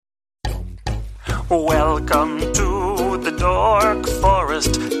Welcome to the Dork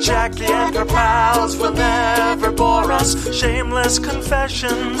Forest. Jackie and her pals will never bore us. Shameless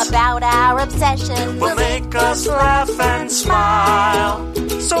confessions about our obsession will make us laugh and smile.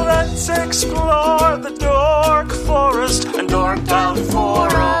 So let's explore the Dork Forest and dork out for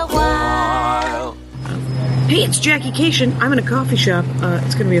a while. Hey, it's Jackie Cation. I'm in a coffee shop.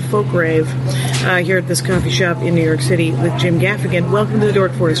 It's going to be a folk rave here at this coffee shop in New York City with Jim Gaffigan. Welcome to the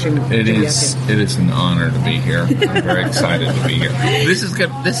Dork Forest, Jim. It is an honor to be here. I'm very excited to be here. This is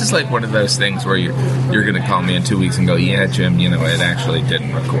good. This is like one of those things where you're going to call me in 2 weeks and go, yeah, Jim, you know, it actually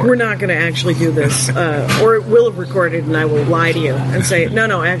didn't record. We're not going to actually do this, or it will have recorded, and I will lie to you and say,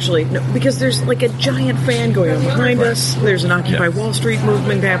 no, actually, no, because there's like a giant fan going on behind us. There's an Occupy Wall Street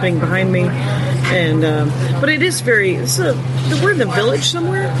movement happening behind me. And but it is very. We're in the village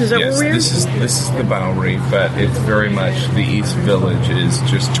somewhere. Is that where we are? This is the Bowery, but it's very much the East Village is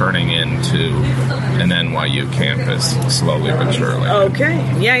just turning into an NYU campus slowly but surely. Okay,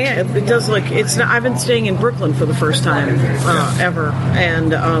 yeah, it does look. It's. I've been staying in Brooklyn for the first time ever,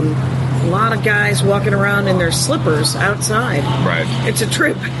 and a lot of guys walking around in their slippers outside. Right. It's a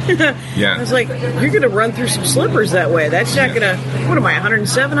trip. Yeah. I was like, you're going to run through some slippers that way. That's not going to... What am I,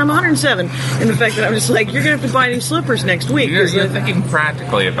 107? I'm 107. And the fact that I'm just like, you're going to have to buy new slippers next week. You're thinking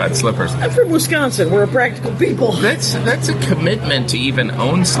practically about slippers. I'm from Wisconsin. We're a practical people. That's a commitment to even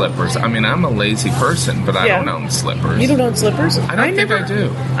own slippers. I mean, I'm a lazy person, but I don't own slippers. You don't own slippers? I think I do.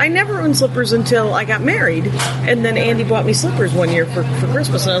 I never owned slippers until I got married. And then Andy bought me slippers one year for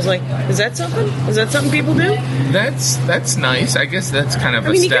Christmas. And I was like, is that something? Is that something people do? That's nice. I guess that's kind of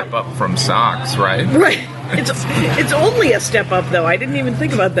a step up from socks, right? Right. It's only a step up, though. I didn't even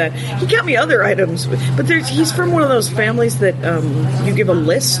think about that. He got me other items, but he's from one of those families that you give a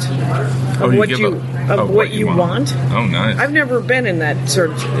list of what you want. Oh, nice. I've never been in that sort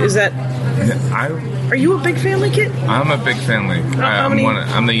of. Is that? Are you a big family kid? I'm a big family.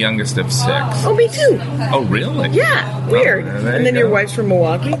 I'm the youngest of 6. Oh, me too. Oh, really? Yeah, weird. And then your wife's from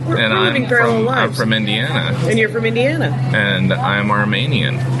Milwaukee? We're living parallel lives. I'm from Indiana. And you're from Indiana. And I'm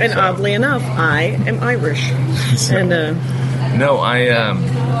Armenian. And oddly enough, I am Irish. And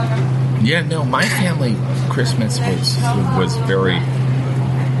my family Christmas was very...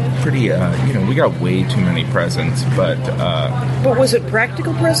 pretty, we got way too many presents, but was it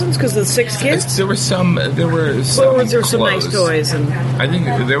practical presents because of the 6 kids? There were some. There were some nice toys, and I think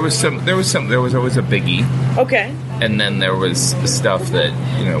there was always a biggie. Okay. And then there was stuff that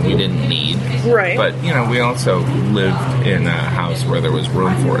we didn't need. Right. But we also lived in a house where there was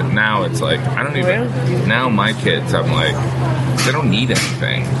room for it. Now it's like I don't even. Yeah. Now my kids, I'm like, they don't need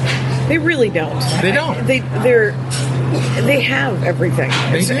anything. They really don't. They don't. They have everything.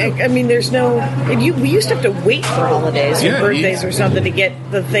 They do. I mean, there's no... we used to have to wait for holidays or birthdays or something to get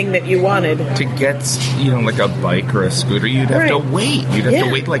the thing that you wanted. To get, like a bike or a scooter, you'd have to wait. You'd have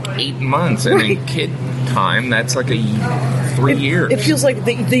to wait like 8 months. And in kid time, that's like 3 years. It feels like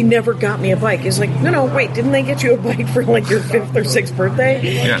they never got me a bike. It's like, no, wait, didn't they get you a bike for like your 5th or 6th birthday?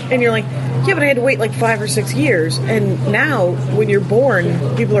 Yeah. And you're like... Yeah, but I had to wait like 5 or 6 years. And now, when you're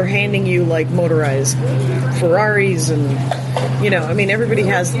born, people are handing you like motorized Ferraris and, everybody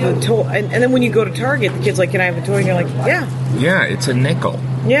has the toy. And then when you go to Target, the kid's like, can I have a toy? And you're like, yeah. Yeah, it's a nickel.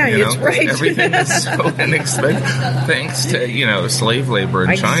 Yeah, it's right. Everything is so inexpensive. Thanks to, slave labor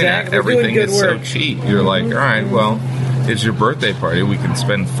in China, everything is so cheap. You're like, all right, well... It's your birthday party. We can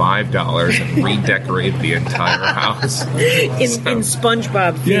spend $5 and redecorate the entire house. in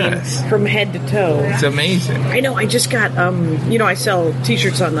SpongeBob theme from head to toe. It's amazing. I know. I just got, I sell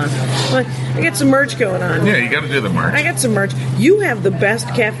T-shirts on I got some merch going on. Yeah, you got to do the merch. I got some merch. You have the best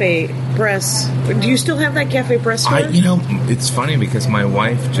cafe press. Do you still have that cafe press store? It's funny because my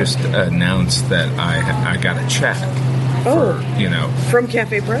wife just announced that I got a check. From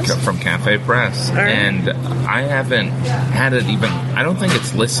Cafe Press? From Cafe Press. Right. And I haven't had it even... I don't think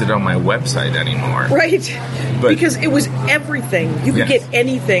it's listed on my website anymore. Right. Because it was everything. You could get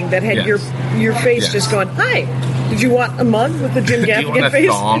anything that had your face just going, hi, did you want a mug with the Jim Gaffigan face?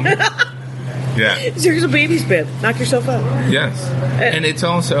 Thong? Yeah. Here's a baby's bib. Knock yourself out. Yes. And it's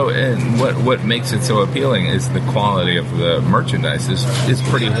also... And what makes it so appealing is the quality of the merchandise is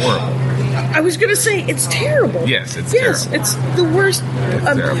pretty horrible. I was going to say, it's terrible. Yes, it's terrible. Yes, it's the worst.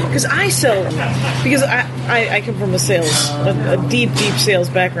 Terrible. Because I come from a deep sales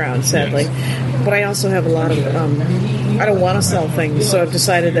background, sadly. Yes. But I also have a lot of, I don't want to sell things, so I've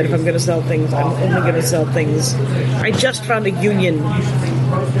decided that if I'm going to sell things, I'm only going to sell things. I just found a union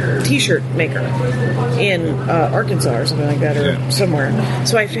T-shirt maker in Arkansas or something like that, or somewhere.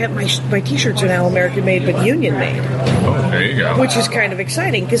 So I've had my T-shirts are now American made, but union made. Oh, there you go. Which is kind of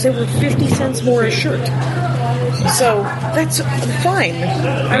exciting because they were 50 cents more a shirt. So that's fine.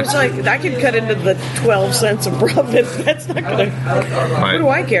 I was like, I could cut into the 12 cents of profit. That's not going to... What do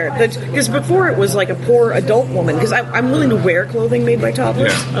I care? Because before it was like a poor adult woman. Because I'm willing to wear clothing made by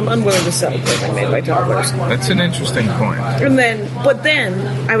toddlers. Yeah. I'm unwilling to sell clothing made by toddlers. That's an interesting point. But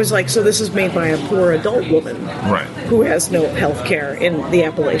then I was like, so this is made by a poor adult woman. Right. Who has no health care in the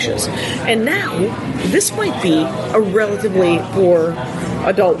Appalachians. And now, this might be a relatively poor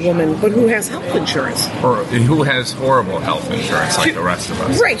adult woman, but who has health insurance. Or who has horrible health insurance like the rest of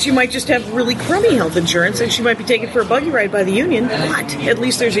us. Right. She might just have really crummy health insurance, and she might be taken for a buggy ride by the union, but at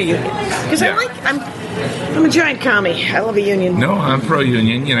least there's a union. Because I'm a giant commie. I love a union. No, I'm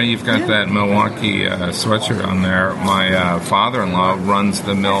pro-union. You know, you've got that Milwaukee sweatshirt on there. My father-in-law runs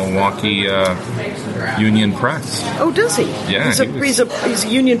the Milwaukee Union Press. Oh, does he? Yeah. He's a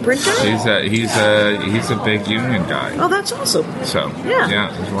union printer? He's a big union guy. Oh, that's awesome. So, yeah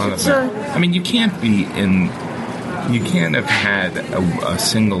there's a lot of that. I mean, you can't have had a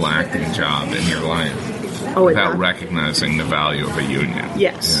single acting job in your life without recognizing the value of a union.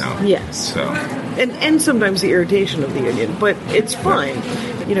 Yes. You know? Yes. So. And sometimes the irritation of the union, but it's fine.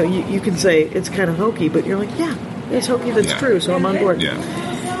 You know, you can say it's kind of hokey, but you're like, yeah, it's hokey. That's true. So I'm on board. Yeah.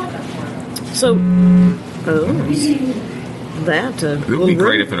 So, that it would be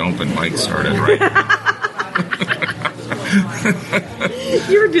great if an open mic started right.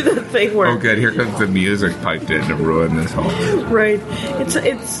 You ever do that thing where... Oh, good. Here comes the music piped in to ruin this whole... Right.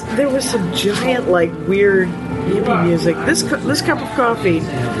 It's. There was some giant, weird hippie music. This cup of coffee,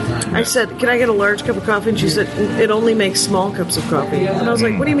 I said, can I get a large cup of coffee? And she said, it only makes small cups of coffee. And I was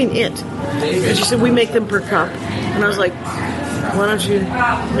like, what do you mean it? And she said, we make them per cup. And I was like... Why don't you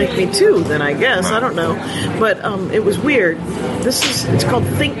make me two, then, I guess. I don't know. But it was weird. It's called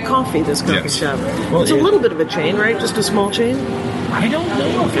Think Coffee, this coffee shop. Well, it's a little bit of a chain, right? Just a small chain? I don't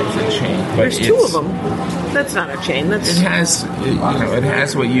know if it's a chain. But there's two of them. That's not a chain. It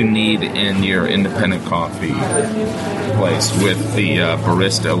has what you need in your independent coffee place with the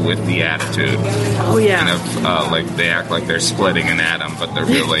barista with the attitude. Oh, yeah. Kind of they act like they're splitting an atom, but they're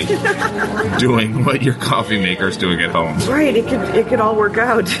really doing what your coffee maker's doing at home. Right. It could all work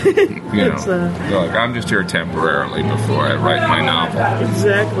out. They're like, I'm just here temporarily before I write my novel.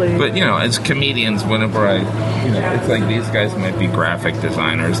 Exactly. But, as comedians, whenever it's like these guys might be graphic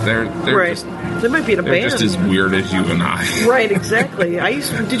designers. They're right. They might be in a band. They're just as weird as you and I. Right, exactly.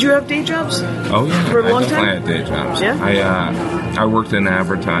 Did you have day jobs? Oh, yeah. For a long time? I had day jobs. Yeah? I worked in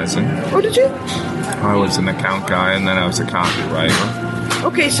advertising. Oh, did you? I was an account guy, and then I was a copywriter.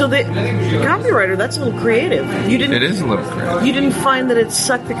 Okay, so the copywriter, that's a little creative. It is a little creative. You didn't find that it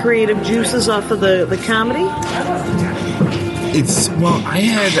sucked the creative juices off of the comedy? I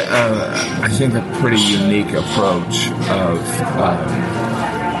had, I think, a pretty unique approach of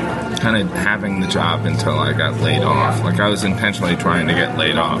kind of having the job until I got laid off. I was intentionally trying to get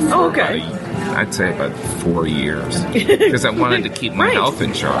laid off. Oh, okay. I'd say about 4 years. Because I wanted to keep my health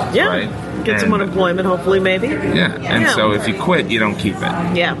insurance, right? Get some unemployment, hopefully, maybe. Yeah, and so if you quit, you don't keep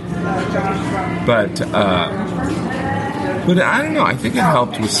it. Yeah. But I don't know. I think it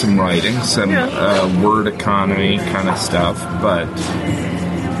helped with some writing, some word economy kind of stuff. But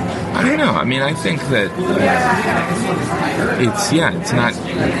I don't know. I mean, I think that it's not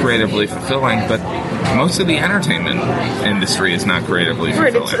creatively fulfilling, but most of the entertainment industry is not creatively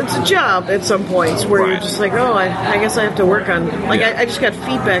fulfilling. Right, it's a job at some points where you're just like, I guess I have to work on... I just got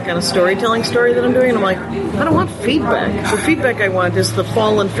feedback on a storytelling story that I'm doing, and I'm like, I don't want feedback. The feedback I want is the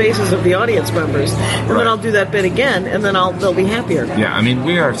fallen faces of the audience members. And then I'll do that bit again, and then they'll be happier. Yeah, I mean,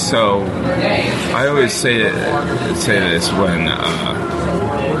 we are so... I always say this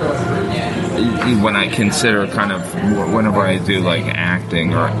when I consider kind of whenever I do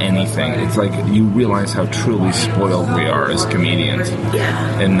acting or anything, it's like you realize how truly spoiled we are as comedians,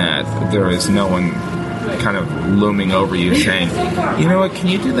 in that there is no one kind of looming over you saying, you know what, can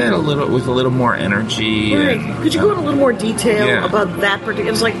you do that with a little more energy? Right. Could you go into a little more detail about that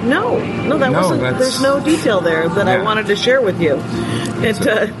particular... It's like, no, that wasn't... There's no detail there that I wanted to share with you.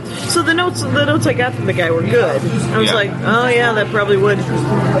 So the notes I got from the guy were good. I was like, oh yeah, that probably would...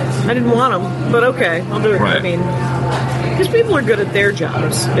 I didn't want them, but okay, I'll do it. Right. I mean... Because people are good at their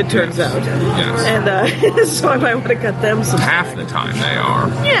jobs, it turns out. Yes. And so I might want to cut them some... Half the time they are.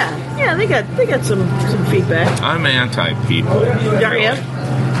 Yeah, they got some feedback. I'm anti-people. Are you?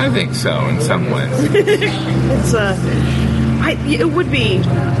 I think so, in some ways. It would be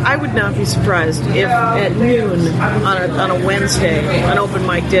I would not be surprised if at noon on a Wednesday, an open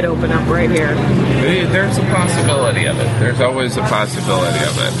mic did open up right here. There's a possibility of it. There's always a possibility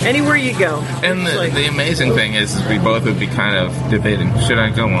of it. Anywhere you go. And the amazing thing is we both would be kind of debating, should I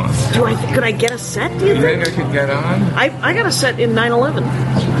go on? Could I get a set, do you think? I could get on? I got a set in 9/11.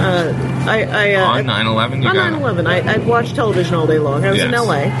 On 9/11? On 9/11. I'd watched television all day long. I was in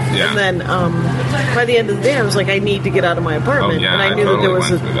L.A. Yeah. And then by the end of the day, I was like, I need to get out of my apartment. Oh, yeah, and I knew that there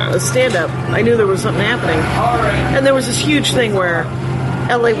was a stand-up. I knew there was something happening. And there was this huge thing where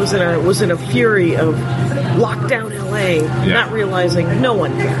L.A. was in a fury of lockdown L.A., not realizing no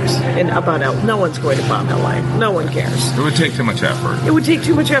one cares about L.A. No one's going to bomb L.A. No one cares. It would take too much effort. It would take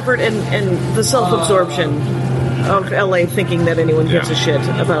too much effort and the self-absorption of L.A. thinking that anyone gives a shit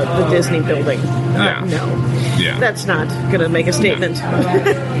about the Disney building. No. Yeah. That's not going to make a statement.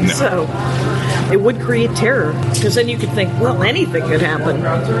 No. So it would create terror, because then you could think, well, anything could happen.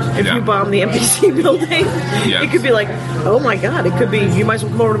 If you bomb the NBC building, it could be like, oh my God, it could be, you might as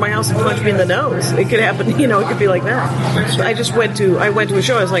well come over to my house and punch me in the nose. It could happen, it could be like that. I went to a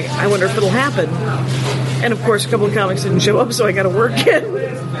show, I was like, I wonder if it'll happen. And of course, a couple of comics didn't show up, so I got to work it.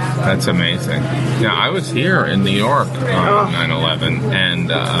 That's amazing. Yeah, I was here in New York on 9/11,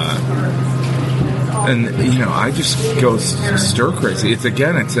 and I just go stir crazy. It's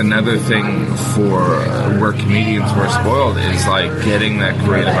another thing for where comedians were spoiled, is like getting that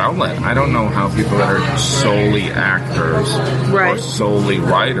creative outlet. I don't know how people that are solely actors or solely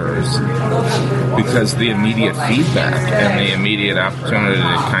writers, because the immediate feedback and the immediate opportunity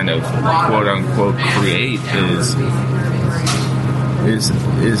to kind of quote unquote create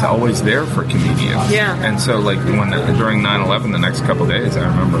is always there for comedians. Yeah. And so like during 9/11, the next couple of days, I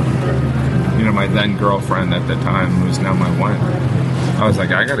remember, my then girlfriend at the time, who's now my wife, I was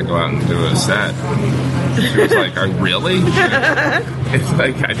like, I got to go out and do a set. She was like, really? It's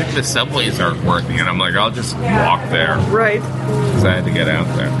like, I think the subways aren't working. And I'm like, I'll just walk there. Right. Because I had to get out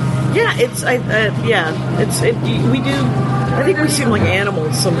there. Yeah, we do. I think we seem like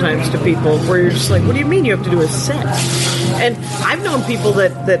animals sometimes to people, where you're just like, what do you mean you have to do a set? And I've known people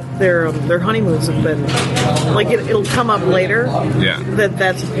that their honeymoons have been like, it'll come up later. Yeah.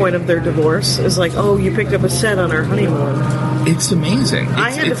 That's the point of their divorce, is like, oh, you picked up a set on our honeymoon. It's amazing.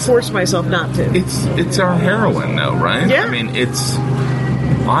 I had to force myself not to. It's our heroine, though, right? Yeah. I mean,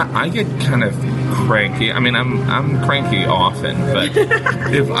 I get kind of cranky. I mean, I'm cranky often, but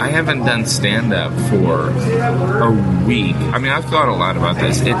if I haven't done stand-up for a week, I mean, I've thought a lot about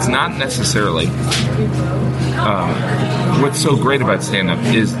this. It's not necessarily... what's so great about stand-up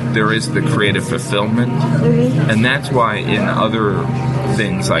is there is the creative fulfillment, and that's why in other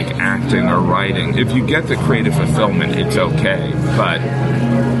things like acting or writing, if you get the creative fulfillment, it's okay, but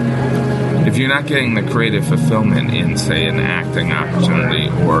if you're not getting the creative fulfillment in, say, an acting opportunity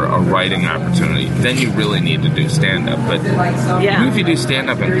or a writing opportunity, then you really need to do stand-up. But even if you do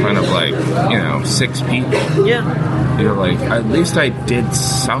stand-up in front of, like, 6 people, you're like, at least I did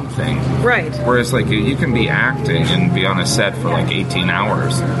something. Right. Whereas, like, you can be acting and be on a set for, like, 18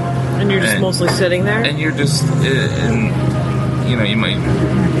 hours. And you're just mostly sitting there? And you're just, you might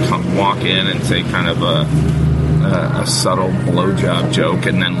walk in and say kind of a subtle blowjob joke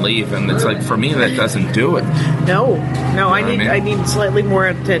and then leave, and it's like, for me, that doesn't do it. No, I need slightly more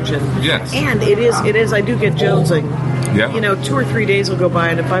attention. Yes. And it is I do get jonesing. Yeah. 2 or 3 days will go by,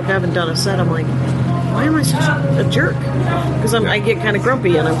 and if I haven't done a set, I'm like, why am I such a jerk? Because I get kind of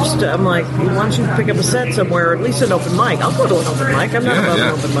grumpy, and I'm like, why don't you pick up a set somewhere, or at least an open mic? I'll go to an open mic. I'm not above an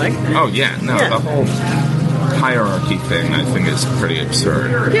open mic. Oh, yeah. No, the whole hierarchy thing, I think, is pretty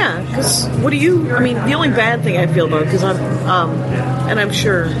absurd. Yeah, because the only bad thing I feel about, because and I'm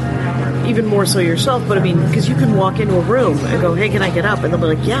sure even more so yourself, but because you can walk into a room and go, hey, can I get up? And they'll be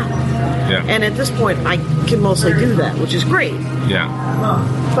like, yeah. And at this point, I can mostly do that, which is great. Yeah.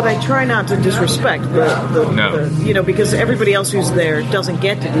 But I try not to disrespect the because everybody else who's there doesn't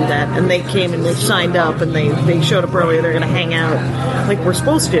get to do that, and they came and they signed up and they showed up early. They're going to hang out like we're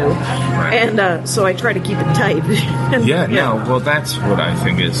supposed to, and so I try to keep it tight. Well, that's what I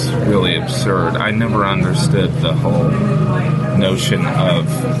think is really absurd. I never understood the whole notion of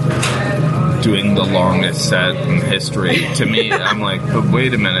doing the longest set in history. To me, I'm like, but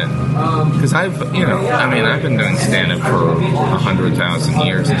wait a minute, because I've been doing stand-up for 100,000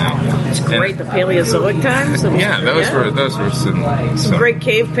 years now. It's great, the Paleozoic times. Those were some great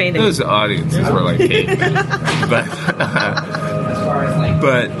cave paintings. Those audiences were like cave paintings.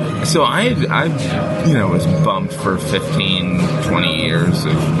 But so I was bumped for 15, 20 years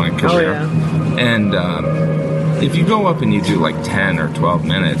of my career, and if you go up and you do like 10 or 12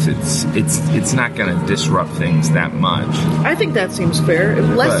 minutes, it's not going to disrupt things that much. I think that seems fair.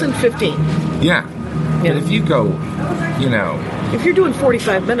 Less than 15. Yeah. But if you go, if you're doing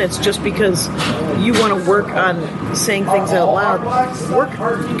 45 minutes just because you want to work on saying things out loud,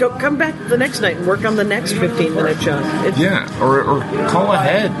 come back the next night and work on the next 15-minute chunk. Or call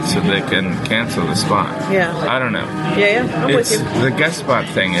ahead so they can cancel the spot. Yeah. I don't know. Yeah, I'm with you. The guest spot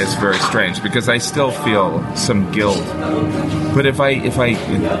thing is very strange because I still feel some guilt. But if I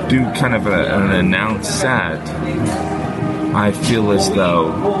do kind of an announced set, I feel as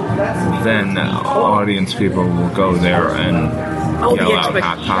though then audience people will go there and yell out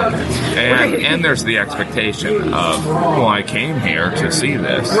Hot Pockets. And there's the expectation of, well, I came here to see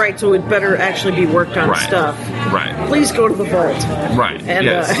this. Right, so it better actually be worked on stuff. Right. Please go to the vault. Right, and,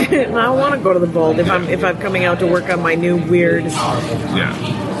 and I want to go to the vault if I'm coming out to work on my new weird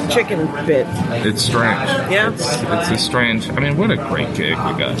chicken bit. It's strange. Yeah. It's a strange... I mean, what a great gig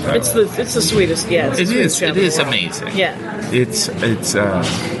we got. It's the sweetest, It is amazing. Yeah. It's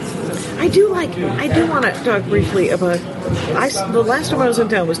I do want to talk briefly about... the last time I was in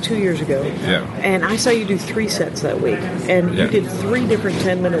town was 2 years ago. Yeah. And I saw you do 3 sets that week. And you did 3 different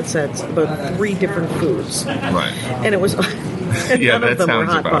 10-minute sets about 3 different foods. Right. And it was... none of them were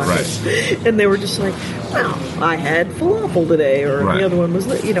Hot Pockets. Right. And they were just like, well, I had falafel today. Or the other one was...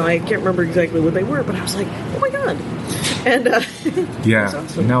 I can't remember exactly what they were. But I was like, oh my God. And... yeah.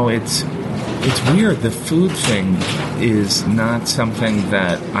 Awesome. No, it's weird. The food thing is not something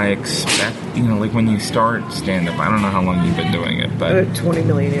that I expect. Like when you start stand-up, I don't know how long you've been doing it, but 20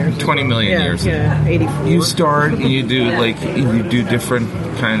 million years. 20 million years. Yeah, 84. You start and you do different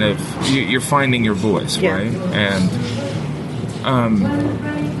kind of. You're finding your voice, right? And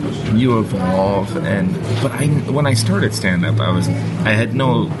you evolve. But when I started stand-up, I had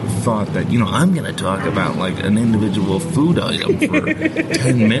no thought that I'm going to talk about like an individual food item for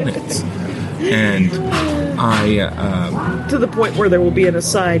 10 minutes. And I... to the point where there will be an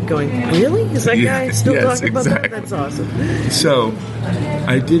aside going, really? Is that guy still talking about that? That's awesome. So,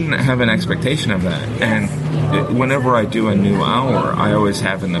 I didn't have an expectation of that. And whenever I do a new hour, I always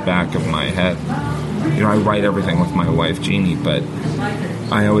have in the back of my head, I write everything with my wife, Jeannie, but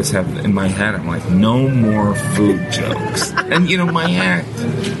I always have in my head, I'm like, no more food jokes. And, my act...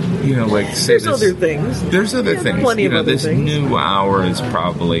 there's other things. There's other things. Plenty of other this things. New hour is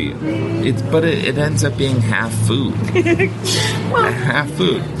probably but it ends up being half food. Well, half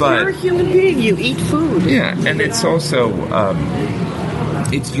food. But you're a human being. You eat food. Yeah, and it's also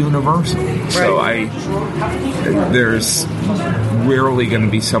it's universal. Right. So there's rarely going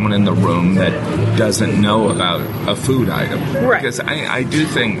to be someone in the room that doesn't know about a food item. Right. Because I do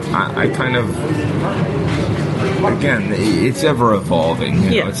think I kind of. Again, it's ever evolving.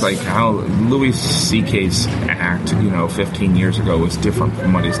 It's like how Louis C.K.'s act, 15 years ago was different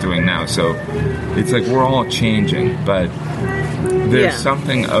from what he's doing now. So it's like we're all changing, but there's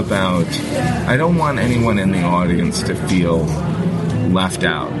something about. I don't want anyone in the audience to feel left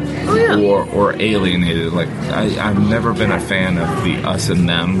out or alienated. Like I've never been a fan of the us and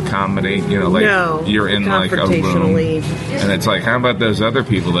them comedy. You're in like a room and it's like, how about those other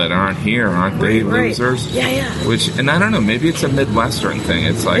people that aren't here? Aren't they losers? Yeah. And I don't know, maybe it's a Midwestern thing.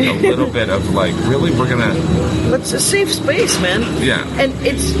 It's like a little bit of like, really, we're gonna. It's a safe space, man. Yeah. And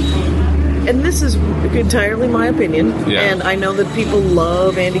this is entirely my opinion. Yeah. And I know that people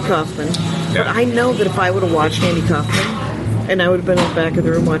love Andy Kaufman, but I know that if I would have watched Andy Kaufman. And I would have been in the back of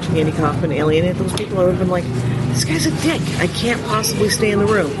the room watching Andy Kaufman alienate those people. I would have been like, this guy's a dick. I can't possibly stay in the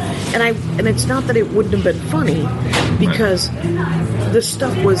room. And it's not that it wouldn't have been funny, because the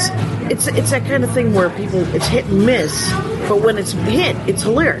stuff was... It's that kind of thing where it's hit and miss, but when it's hit, it's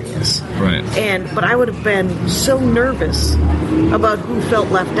hilarious. Right. But I would have been so nervous about who felt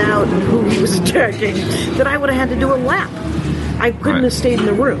left out and who he was attacking that I would have had to do a lap. I couldn't have stayed in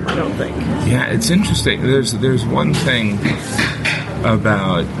the room, I don't think. Yeah, it's interesting. There's one thing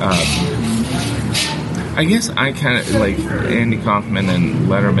about... I guess I kind of like Andy Kaufman and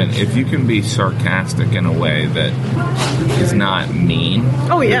Letterman. If you can be sarcastic in a way that is not mean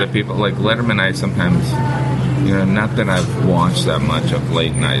to the people, like Letterman, I sometimes, not that I've watched that much of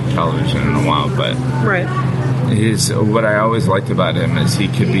late night television in a while, but what I always liked about him is he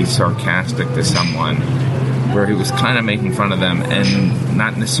could be sarcastic to someone where he was kind of making fun of them and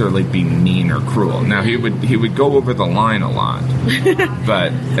not necessarily being mean or cruel. Now he would go over the line a lot,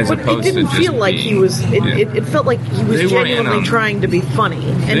 but as opposed to just feel like he was. It felt like he was genuinely trying to be funny.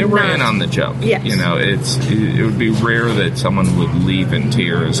 And they were in on the joke. Yes. It would be rare that someone would leave in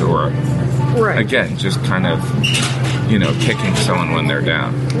tears or, again, just kind of, kicking someone when they're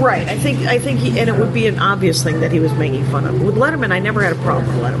down. Right. I think and it would be an obvious thing that he was making fun of. With Letterman, I never had a problem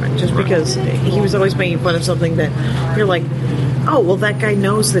with Letterman, just because he was always making fun of something that you're like, oh, well, that guy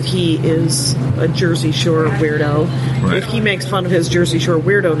knows that he is a Jersey Shore weirdo. Right. If he makes fun of his Jersey Shore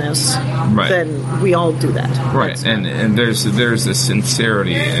weirdo-ness, then we all do that. Right, and there's a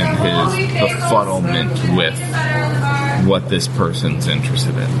sincerity in his befuddlement with what this person's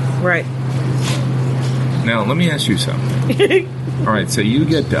interested in. Right. Now, let me ask you something. All right, so you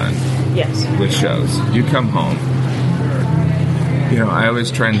get done with shows. You come home. I always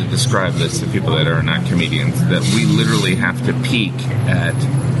try to describe this to people that are not comedians, that we literally have to peak at,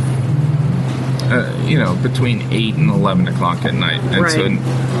 between 8 and 11 o'clock at night. And so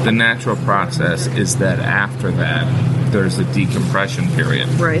the natural process is that after that, there's a decompression period.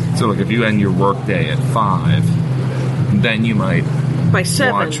 Right. So, like, if you end your work day at 5, then you might by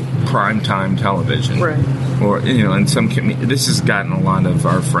 7 watch primetime television. Right. Or, and this has gotten a lot of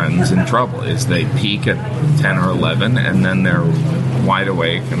our friends in trouble, is they peak at 10 or 11, and then they're wide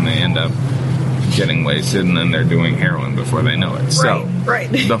awake, and they end up getting wasted, and then they're doing heroin before they know it. So,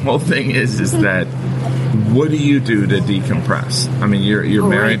 the whole thing is that, what do you do to decompress? I mean, you're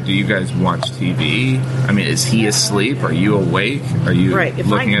married. Right. Do you guys watch TV? I mean, is he asleep? Are you awake? Are you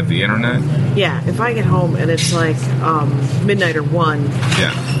looking at the internet? Yeah, if I get home and it's like midnight or 1,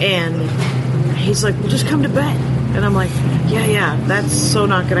 and he's like, well, just come to bed. And I'm like, yeah, that's so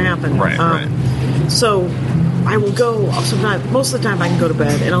not going to happen. Right. So I will go, most of the time I can go to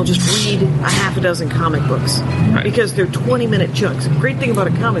bed and I'll just read a half a dozen comic books. Right. Because they're 20-minute chunks. The great thing about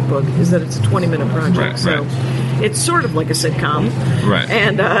a comic book is that it's a 20-minute project. So it's sort of like a sitcom. Right.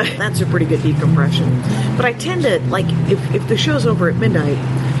 And that's a pretty good decompression. But I tend to, like, if the show's over at midnight,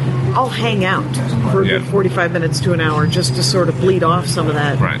 I'll hang out for a good 45 minutes to an hour just to sort of bleed off some of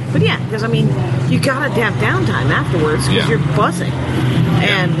that. Right. But because, you got to have downtime afterwards because you're buzzing.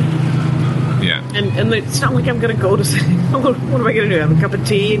 And it's not like I'm going to go to sleep. What am I going to do? Have a cup of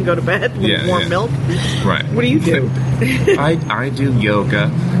tea and go to bed with warm milk? Right. What do you do? I do yoga.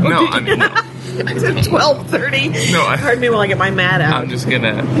 No. It's at 12:30. No, pardon me while I get my mat out. I'm just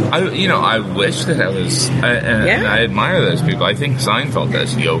gonna. I wish that I was. And I admire those people. I think Seinfeld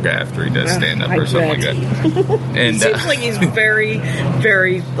does yoga after he does stand up or something like that. And it seems like he's very,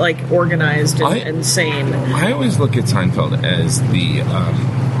 very organized and sane. I always look at Seinfeld as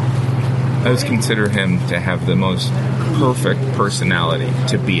I always consider him to have the most perfect personality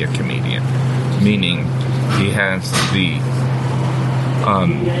to be a comedian, meaning he has the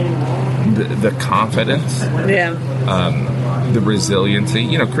confidence, the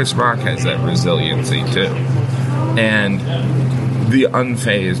resiliency. Chris Rock has that resiliency too, and the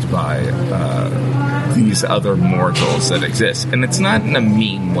unfazed by these other mortals that exist. And it's not in a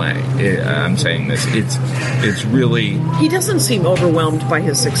mean way. I'm saying this. It's really, he doesn't seem overwhelmed by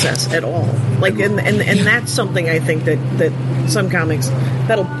his success at all. Like, and that's something I think that some comics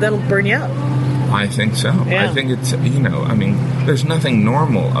that'll burn you out. I think so. Yeah. I think it's, there's nothing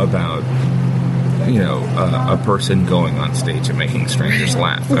normal about, a person going on stage and making strangers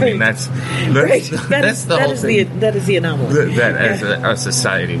laugh. I mean, that's the whole thing. That is the anomaly. That as a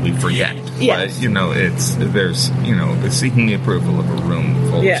society we forget. Yes. But, there's seeking the approval of a room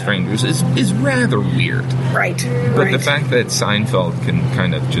full of strangers is rather weird. Right. But the fact that Seinfeld can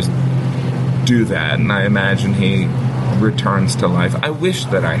kind of just do that, and I imagine he returns to life. I wish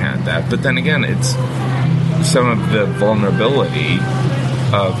that I had that, but then again, it's some of the vulnerability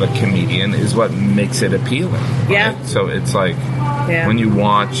of a comedian is what makes it appealing. Right? Yeah. So it's like when you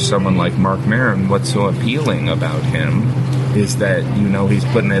watch someone like Marc Maron, what's so appealing about him is that he's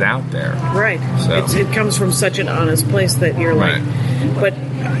putting it out there. Right. So it comes from such an honest place that you're like, but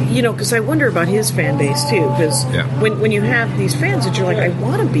because I wonder about his fan base too, because when you have these fans that you're like, I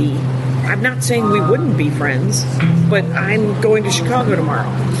want to be. I'm not saying we wouldn't be friends, but I'm going to Chicago tomorrow,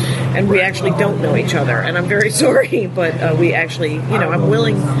 and we actually don't know each other, and I'm very sorry, but we actually, I'm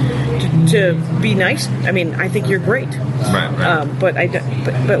willing to be nice. I mean, I think you're great. Right. But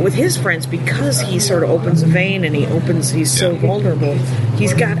with his friends, because he sort of opens a vein and he's so vulnerable.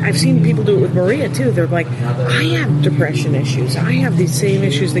 I've seen people do it with Maria too. They're like, I have depression issues. I have these same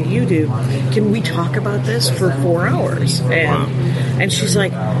issues that you do. Can we talk about this for 4 hours? And she's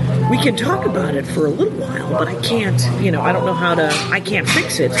like, we can talk about it for a little while, but I can't, I don't know how to, I can't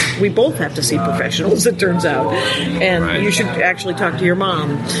fix it We both have to see professionals, it turns out. And you should actually talk to your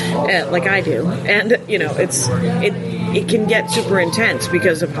mom, like I do. And, it can get super intense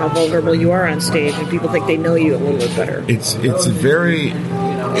because of how vulnerable you are on stage, and people think they know you a little bit better. It's a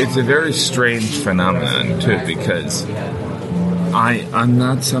very strange phenomenon, too, because I'm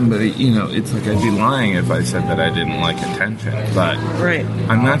not somebody, it's like I'd be lying if I said that I didn't like attention, but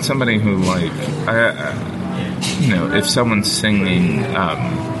I'm not somebody who, if someone's singing,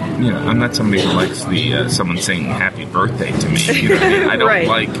 I'm not somebody who likes someone singing happy birthday to me. I don't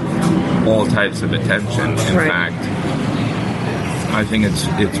like all types of attention. In fact, I think it's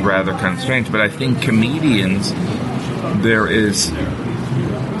rather kind of strange, but I think comedians, there is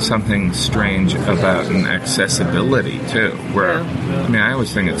something strange about an accessibility too, where I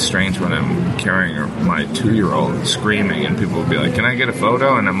always think it's strange when I'm carrying my 2-year-old screaming and people will be like, can I get a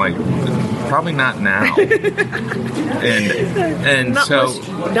photo? And I'm like, probably not now. and not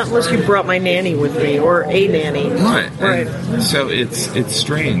unless you brought my nanny with me, or a nanny, right. So it's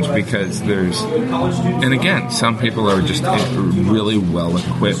strange because and again, some people are just really well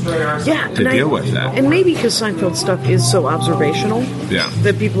equiped to deal with that, and maybe because Seinfeld stuff is so observational,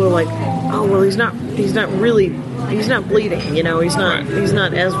 that people are like, oh well, he's not bleeding, he's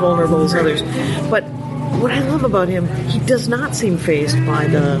not as vulnerable as others. But what I love about him, he does not seem fazed by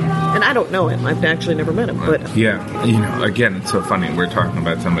and I don't know him, I've actually never met him, but again, it's so funny, we're talking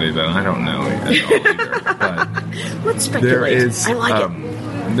about somebody that I don't know at all either, but let's speculate. I like it.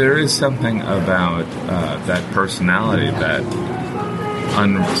 There is something about that personality that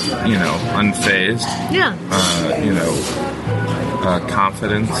unfazed,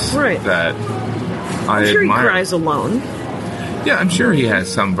 confidence that I'm sure admire. He cries alone. Yeah, I'm sure he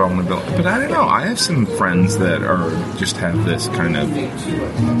has some vulnerability, but I don't know. I have some friends that just have this kind of.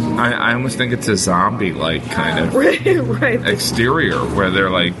 I almost think it's a zombie-like kind of exterior where they're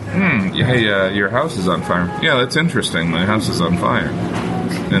like, hey, your house is on fire. Yeah, that's interesting. My house is on fire,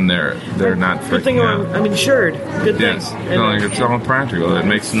 and they're not freaking Good thing out. I'm insured. Good thing. Yes, it's all practical. It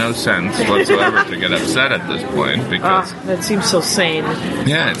makes no sense whatsoever to get upset at this point because that seems so sane.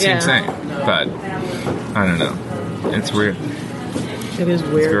 Yeah, it seems sane, but I don't know. It's weird. It is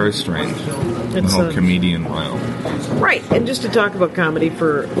weird. It's very strange. The whole comedian world. Right, and just to talk about comedy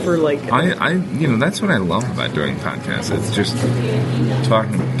for like... that's what I love about doing podcasts. It's just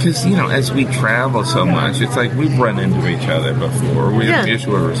talking... Because, as we travel so much, it's like we've run into each other before. We have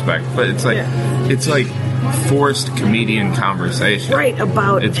mutual respect. But it's like... It's like forced comedian conversation. Right,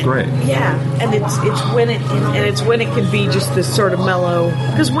 about... It's great. Yeah, and it's when it can be just this sort of mellow...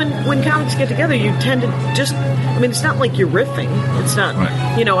 Because when comics get together, you tend to just... it's not like you're riffing. It's not,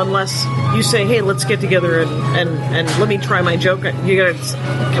 unless you say, hey, let's get together and let me try my joke.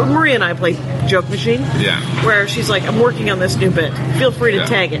 Maria and I play Joke Machine. Yeah. Where she's like, I'm working on this new bit. Feel free to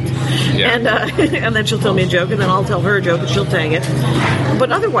tag it. Yeah. And then she'll tell me a joke, and then I'll tell her a joke, and she'll tag it.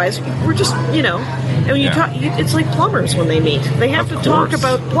 But otherwise, we're just, and when you talk, it's like plumbers when they meet. They have to talk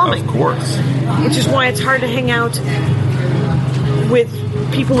about plumbing. Of course. Which is why it's hard to hang out with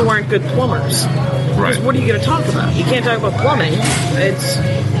people who aren't good plumbers. Right. What are you going to talk about? You can't talk about plumbing.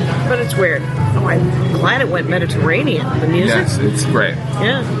 But it's weird. Oh, I'm glad it went Mediterranean. The music. Yes, it's great.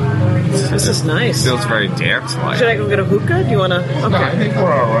 Yeah. This is nice. It feels very dance-like. Should I go get a hookah? Do you want to? Okay. No, I think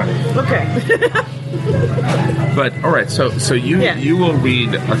we're all right. Okay. But all right, so you will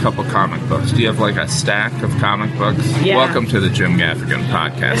read a couple comic books. Do you have like a stack of comic books? Yeah. Welcome to the Jim Gaffigan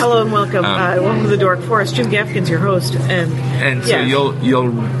podcast. Hello and welcome. Welcome to the Dork Forest. Jim Gaffigan's your host, and so you'll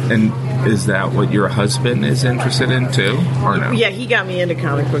is that what your husband is interested in too, or no? Yeah, he got me into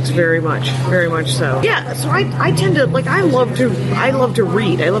comic books very much so. Yeah, so I tend to I love to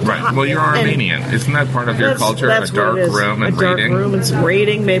read. I love to. Well, you're Armenian. Isn't that part of your culture? A dark room and reading. A dark room and some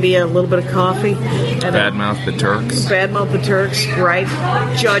reading, maybe a little bit of coffee. And badmouth the Turks. Badmouth the Turks, right?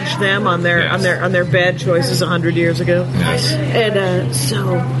 Judge them on their bad choices 100 years ago. Yes. And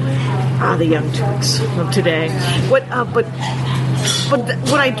the young Turks of today. But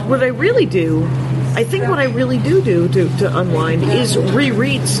what I really do, I think what I really do to unwind is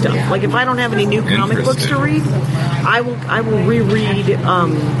reread stuff. Like if I don't have any new comic books to read, I will reread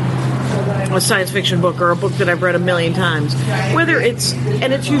a science fiction book or a book that I've read a million times.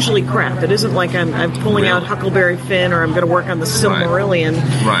 And it's usually crap. It isn't like I'm pulling out Huckleberry Finn or I'm going to work on the Silmarillion.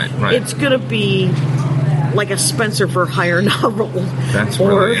 Right. It's going to be like a Spencer for Hire novel. That's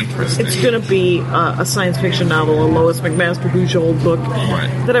really interesting. It's going to be a science fiction novel, a Lois McMaster Bujold book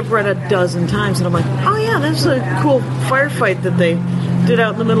that I've read a dozen times, and I'm like, oh yeah, that's a cool firefight that they did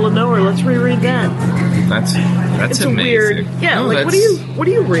out in the middle of nowhere. Let's reread that. That's it's amazing. A weird, yeah. No, like, what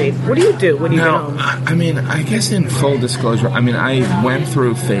do you read? What do you do when you get home? I mean, I guess in full disclosure, I mean, I went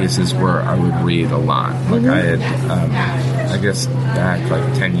through phases where I would read a lot. Like I had, I guess back like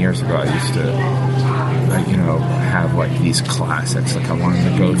 10 years ago, I used to, have like these classics. Like I wanted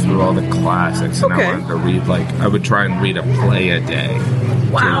to go through all the classics, and I wanted to read I would try and read a play a day.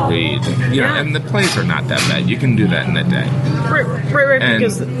 Wow. To read. And the plays are not that bad. You can do that in a day. Right,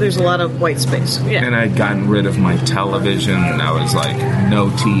 because there's a lot of white space. Yeah. And I'd gotten rid of my television, and I was like, no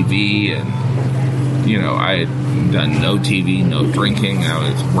TV, and, I had done no TV, no drinking.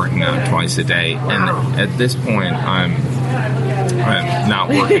 I was working out twice a day. Wow. And at this point, I'm not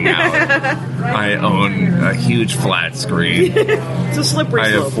working out. I own a huge flat screen. It's a slippery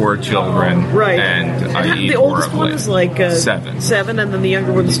slope. I have 4 children. Right. And I eat the oldest one is like 7. 7, and then the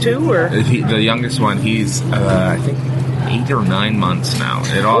younger one's 2, or? The youngest one, he's, I think, 8 or 9 months now.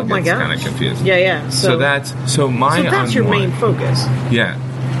 It all gets kind of confusing. Yeah. So that's your main focus. Yeah.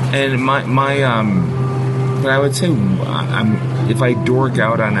 And my but I would say if I dork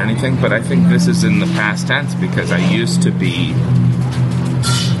out on anything, but I think this is in the past tense because I used to be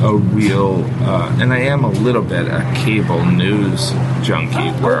a real, and I am a little bit a cable news junkie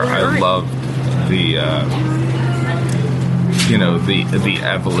where I loved the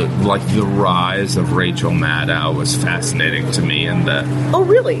the rise of Rachel Maddow was fascinating to me, and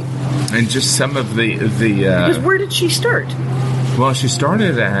really? And just some of the because where did she start? Well, she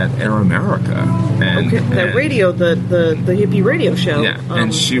started at Air America, and that radio, the hippie radio show. Yeah,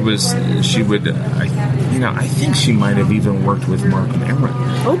 and she would, I think she might have even worked with Mark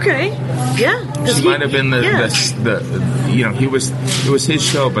Maron. Okay, yeah, she might have been it was his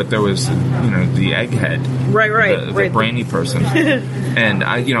show, but there was the egghead, right, the brainy person, and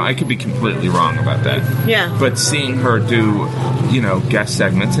I could be completely wrong about that. Yeah, but seeing her do guest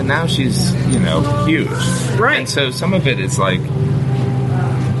segments, and now she's huge, right, and so some of it is like.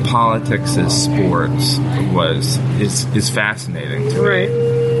 Politics as sports is fascinating to me. Right.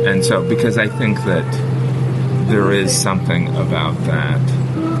 And so because I think that there is something about that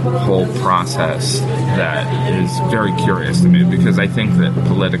whole process that is very curious to me, because I think that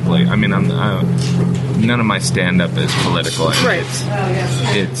politically, I mean, none of my stand-up is political. Right.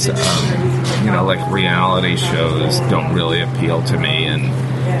 It's like reality shows don't really appeal to me, and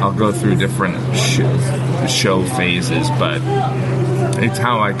I'll go through different show phases, but it's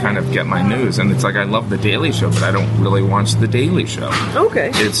how I kind of get my news. And it's like I love The Daily Show, but I don't really watch The Daily Show. Okay.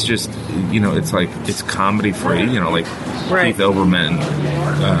 It's just, it's like it's comedy free, right. Keith Olbermann,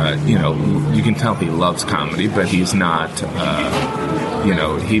 you can tell he loves comedy, but he's not,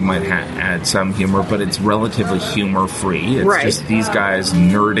 he might add some humor, but it's relatively humor free. It's just these guys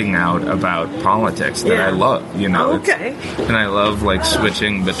nerding out about politics that I love, Okay. And I love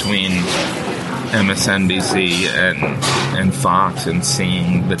switching between MSNBC and Fox and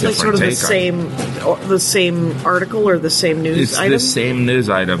seeing the different sort of the same article or the same news item? It's the same news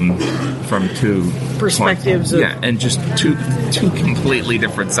item from 2 perspectives. And just two completely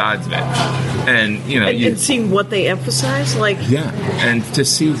different sides of it. And, and seeing what they emphasize? And to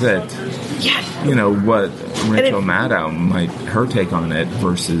see that, what Rachel Maddow her take on it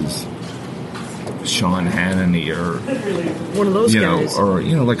versus Sean Hannity or one of those guys, or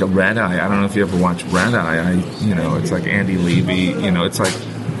like a Red Eye. I don't know if you ever watch Red Eye. It's like Andy Levy. It's like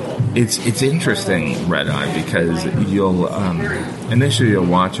it's interesting, Red Eye, because you'll initially you'll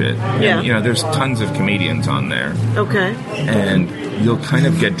watch it. And, there's tons of comedians on there. Okay. And you'll kind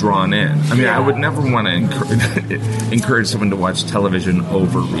of get drawn in. I mean, I would never want to encourage someone to watch television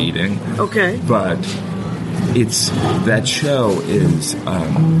over reading. Okay. But that show is.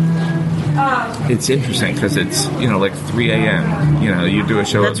 It's interesting because it's, 3 a.m. You do a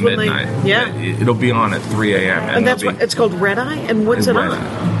show at midnight. It'll be on at 3 a.m. And that's what it's called, Red Eye? And what's it on?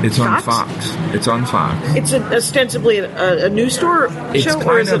 It's on Fox. It's on Fox. It's ostensibly a news show,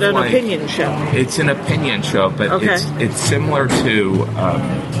 or is it an opinion show? It's an opinion show, but it's similar to...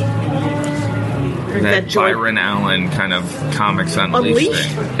 that Byron Allen kind of Comics Unleashed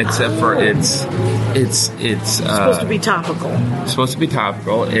thing. Except for it's supposed to be topical. Supposed to be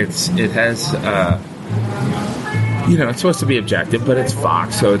topical. It has it's supposed to be objective, but it's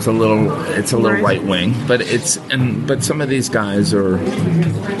Fox, so it's a little right wing. But but some of these guys are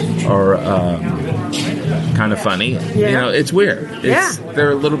kind of funny. Yeah. It's weird.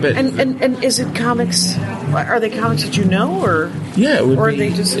 They're a little bit. And is it comics? Are they comics that you know, or it would be.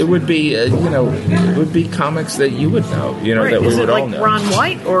 They just... It would be it would be comics that you would know. That we would all know. Is it like Ron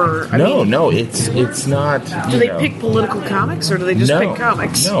White or? No, it's not. Do they pick political comics, or do they just pick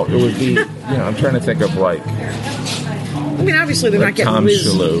comics? No, it would be. I'm trying to think of I mean, obviously they're like not getting Tom Liz.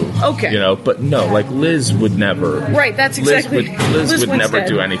 Shalhoub, Okay. You know, but no, like Liz would never. Right, that's exactly. Liz would never Winstead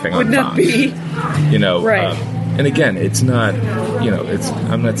do anything would on not Fox. be. You know, right. And again, it's not. You know,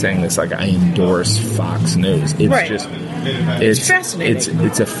 I'm not saying this like I endorse Fox News. It's right. just. It's fascinating.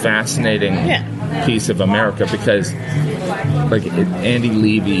 It's a fascinating piece of America because, like Andy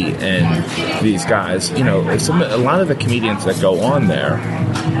Levy and these guys, you know, a lot of the comedians that go on there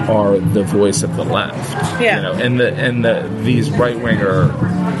are the voice of the left. Yeah. You know, and these right winger.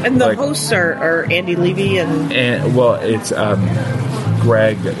 And the hosts are Andy Levy and well, it's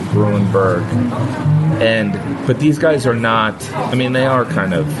Greg Gruenberg. But these guys are not. I mean, they are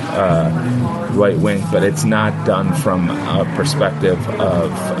kind of right wing, but it's not done from a perspective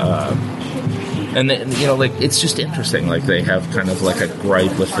of. And then, you know, like it's just interesting. Like they have kind of like a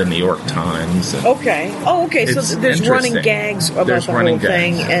gripe with the New York Times. Okay. Oh, okay. So there's running gags about the whole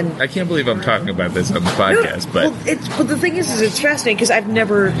thing, and I can't believe I'm talking about this on the podcast. But the thing is it's fascinating because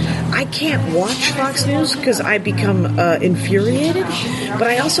I can't watch Fox News because I become infuriated, but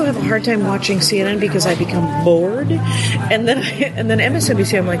I also have a hard time watching CNN because I become bored, and then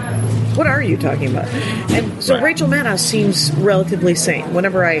MSNBC I'm like, what are you talking about? And so Rachel Maddow seems relatively sane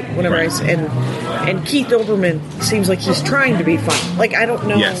whenever I and Keith Olbermann seems like he's trying to be fun. Like I don't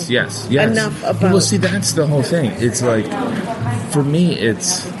know enough about. Well, see, that's the whole thing. It's like for me,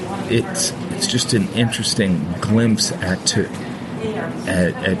 it's just an interesting glimpse at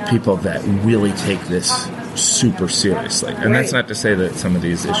people that really take this super seriously. And that's not to say that some of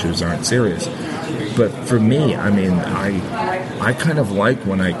these issues aren't serious. But for me, I mean, I kind of like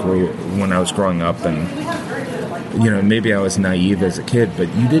when I was growing up and, you know, maybe I was naive as a kid,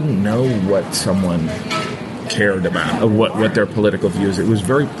 but you didn't know what someone cared about, or what their political views. It was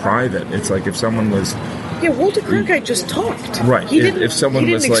very private. It's like if someone was... Yeah, Walter Cronkite just talked. Right. If someone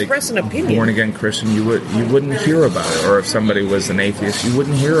was like an opinion. Born again Christian, you wouldn't hear about it. Or if somebody was an atheist, you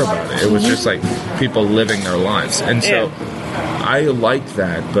wouldn't hear about it. It was just like people living their lives. And so I like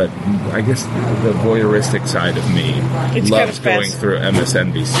that, but I guess the voyeuristic side of me loves going through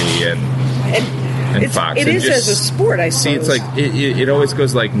MSNBC and Fox. It is as a sport, I suppose. See, it's like it always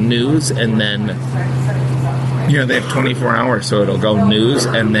goes like news and then... You know, they have 24 hours, so it'll go news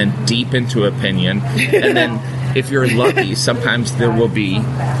and then deep into opinion. And then, if you're lucky, sometimes there will be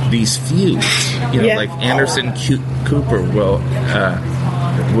these feuds. You know, like Anderson Cooper will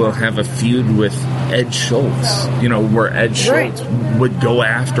have a feud with Ed Schultz. You know, where Ed Schultz would go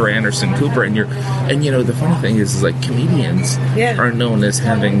after Anderson Cooper, and you know, the funny thing is like comedians are known as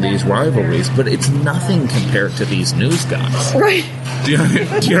having these rivalries, but it's nothing compared to these news guys. Right. Do you know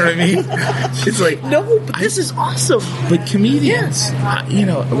what I mean? It's like no, but this is awesome. But comedians, you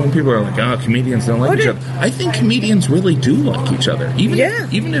know, when people are like, "Oh, comedians don't like each other," I think comedians really do like each other.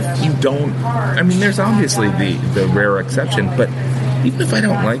 Even if you don't, I mean, there's obviously the rare exception, but even if I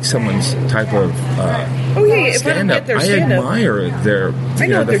don't like someone's type of stand-up, I admire their. I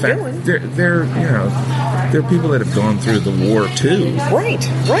know what they're doing. They're you know. They're people that have gone through the war too. Right. Do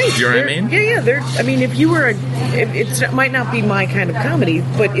you know what I mean? Yeah. I mean, if you were it might not be my kind of comedy,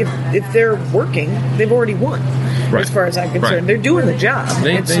 but if they're working, they've already won. As far as I'm concerned, they're doing the job.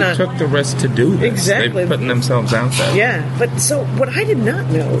 They took the risk to do this. Exactly, they're putting themselves out there. Yeah, but so what I did not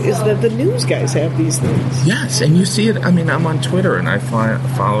know is that the news guys have these things. Yes, and you see it. I mean, I'm on Twitter and I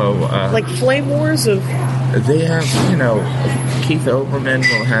follow like flame wars of. They have, you know, Keith Olbermann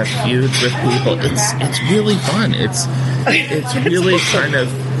will have feuds with people. It's really fun. It's really awesome. Kind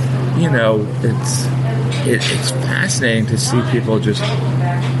of, you know, it's fascinating to see people just,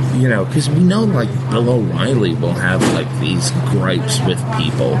 you know, because we know like Bill O'Reilly will have like these gripes with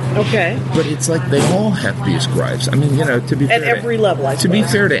people. Okay. But it's like they all have these gripes. I mean, you know, to be fair, at every level. I suppose. To be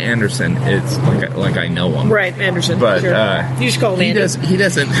fair to Anderson, it's like I know him. Right, Anderson. But sure. You just call him Andy. He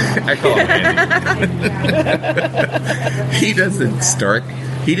doesn't. I call him Andy. He doesn't start.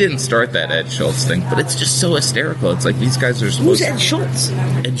 He didn't start that Ed Schultz thing, but it's just so hysterical. It's like these guys are supposed. Who's Ed Schultz?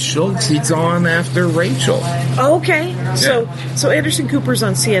 Ed Schultz, he's on after Rachel. Oh, okay. Yeah. So Anderson Cooper's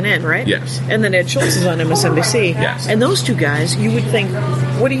on CNN, right? Yes. And then Ed Schultz is on MSNBC. Yes. And those two guys, you would think,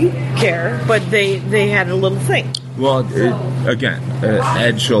 what do you care? But they had a little thing. Well,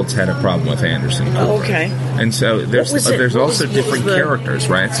 Ed Schultz had a problem with Anderson Cooper. Oh, okay. And so there's also different characters,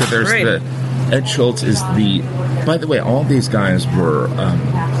 right? So there's the Ed Schultz is the. By the way, all these guys were,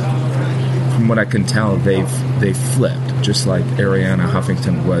 from what I can tell, they flipped. Just like Arianna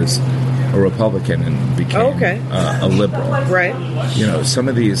Huffington was a Republican and became a liberal. Right. You know, some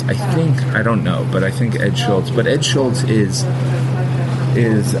of these, I don't know, but I think Ed Schultz. But Ed Schultz is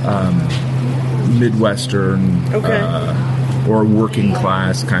Midwestern or working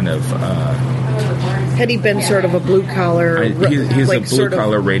class kind of. Had he been sort of a blue collar? He's like a blue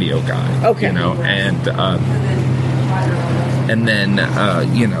collar radio guy. Okay. And then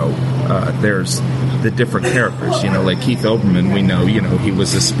there's the different characters. Like Keith Olbermann, we know. He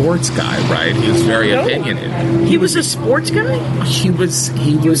was a sports guy, right? He was very opinionated. He was a sports guy. He was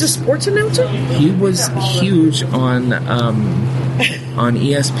a sports announcer. He was huge on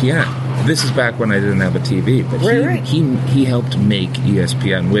ESPN. This is back when I didn't have a TV, but he helped make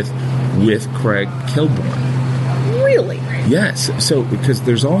ESPN with Craig Kilborn. Really? Yes. So because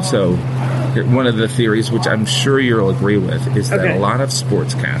there's also one of the theories, which I'm sure you'll agree with, is that a lot of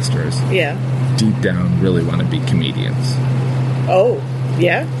sportscasters, deep down, really want to be comedians. Oh.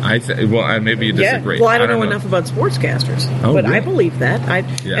 Yeah. Maybe you disagree. Yeah. Well, I don't know enough about sportscasters, but really? I believe that.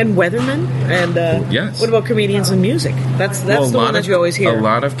 And weathermen, and what about comedians and music? That's the one that you always hear. A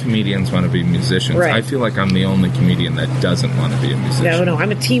lot of comedians want to be musicians. Right. I feel like I'm the only comedian that doesn't want to be a musician. No,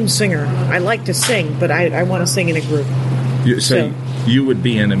 I'm a team singer. I like to sing, but I want to sing in a group. So you would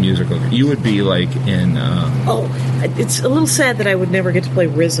be in a musical. You would be like in. It's a little sad that I would never get to play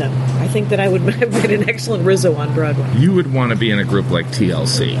Rizzo. I think that I would have been an excellent Rizzo on Broadway. You would want to be in a group like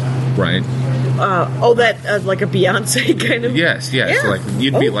TLC, right? Like a Beyonce kind of. Yes. Yeah. Like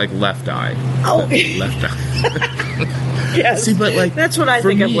you'd be like Left Eye. Oh, Left Eye. Yes. See, but like that's what I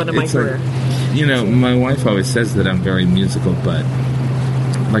think of when in my career. Like, my wife always says that I'm very musical, but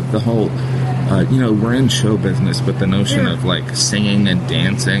like the whole. We're in show business, but the notion of like singing and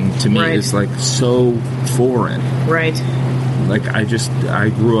dancing to me is like so foreign. Right. Like I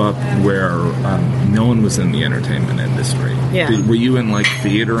grew up where no one was in the entertainment industry. Yeah. Were you in like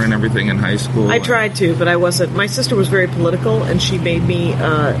theater and everything in high school? I tried to, but I wasn't. My sister was very political, and she made me.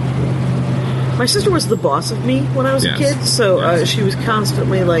 My sister was the boss of me when I was a kid, so she was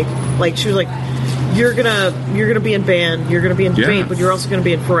constantly like she was like. You're gonna be in band. You're gonna be in debate, but you're also gonna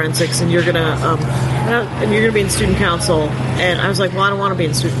be in forensics, and you're gonna be in student council. And I was like, well, I don't want to be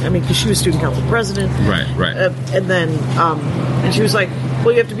in student. I mean, because she was student council president, right. And then, and she was like,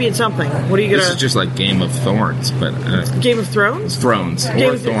 well, you have to be in something. What are you gonna? This is just like Game of Thorns, but Game of Thrones, Thorns.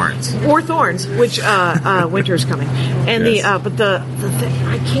 Or Thorns, which winter's coming. And but the thing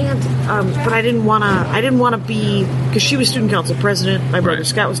I can't. But I didn't want to be because she was student council president. My brother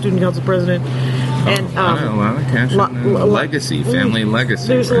Scott was student council president. And a lot of legacy, family legacy.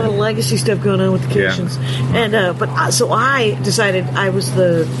 There's a lot of legacy stuff going on with the Cations, and so I decided I was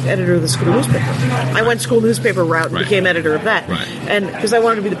the editor of the school newspaper. I went school newspaper route and became editor of that, and because I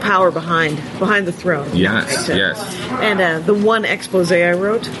wanted to be the power behind the throne. Yes. And the one expose I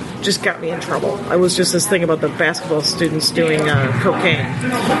wrote just got me in trouble. I was just this thing about the basketball students doing cocaine.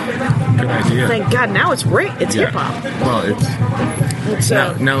 Good idea. Thank God. Now it's great. It's hip hop. Well, it's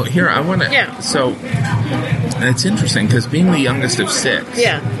now here I want to. Yeah. So it's interesting because being the youngest of 6.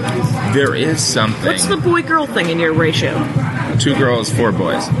 Yeah. There is something. What's the boy-girl thing in your ratio? 2 girls, 4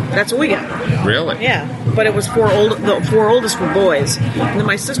 boys. That's what we got. Really? Yeah. But it was the 4 oldest were boys. And then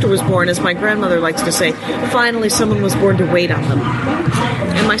my sister was born, as my grandmother likes to say, finally someone was born to wait on them.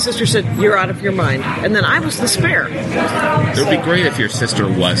 And my sister said, you're out of your mind. And then I was the spare. It would be great if your sister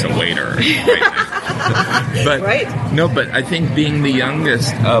was a waiter. But no, but I think being the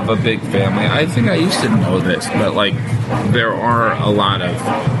youngest of a big family, I think I used to know this, but like there are a lot of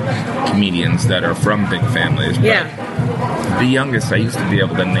comedians that are from big families. But the youngest, I used to be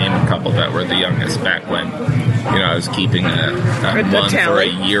able to name a couple that were the youngest back when, I was keeping a month or a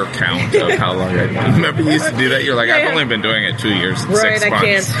year count of how long I remember you used to do that. You're like, I've only been doing it 2 years and 6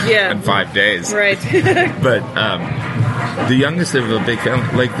 months and 5 days. Right. But the youngest of a big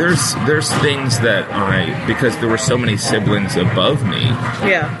family, like there's things that because there were so many siblings above me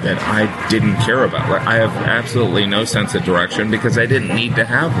that I didn't care about. Like I have absolutely no sense of direction because I didn't need to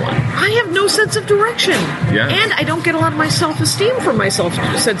have one. I have no sense of direction. Yeah. And I don't get a lot of my self-esteem from my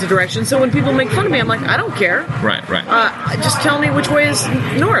sense of direction. So when people make fun of me, I'm like, I don't care. Right. Just tell me which way is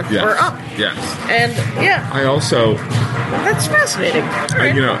north or up. Yes. And I also. That's fascinating.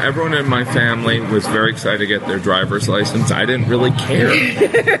 Right. Everyone in my family was very excited to get their driver's license. I didn't really care.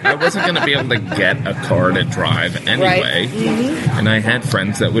 I wasn't going to be able to get a car to drive anyway. Mm-hmm. And I had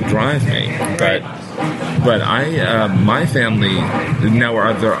friends that would drive me. But my family, now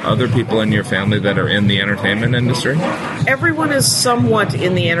are there other people in your family that are in the entertainment industry? Everyone is somewhat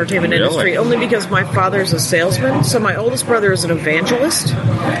in the entertainment industry, only because my father's a salesman. So my oldest brother is an evangelist.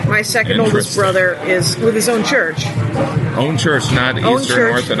 My second oldest brother is with his own church. Own church, not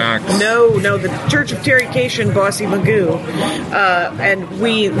Eastern Orthodox. No, the Church of Terry Cation, Bossy Magoo. And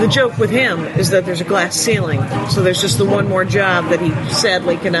the joke with him is that there's a glass ceiling. So there's just the one more job that he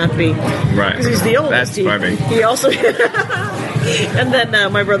sadly cannot be. Right. Because he's the oldest. That's funny. He also... And then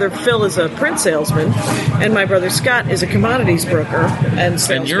my brother Phil is a print salesman, and my brother Scott is a commodities broker and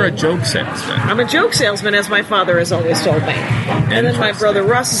salesman. And you're a joke salesman. I'm a joke salesman, as my father has always told me. And then my brother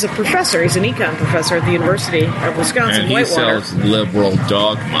Russ is a professor. He's an econ professor at the University of Wisconsin, and Whitewater. He sells liberal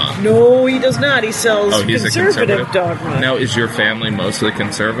dogma. No, he does not. He sells conservative dogma. Now, is your family mostly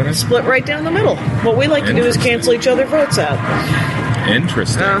conservative? Split right down the middle. What we like to do is cancel each other's votes out.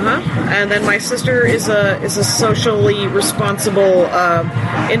 Interesting. And then my sister is a socially responsible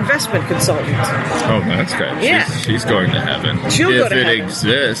investment consultant. Oh, that's good. Yeah. She's going to heaven. She'll go to heaven. If it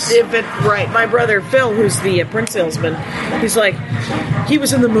exists. Right. My brother Phil, who's the print salesman, he's like, he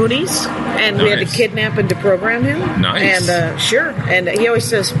was in the Moonies, and we had to kidnap and deprogram him. Nice. And sure. And he always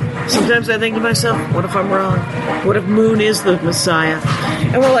says, sometimes I think to myself, what if I'm wrong? What if Moon is the Messiah?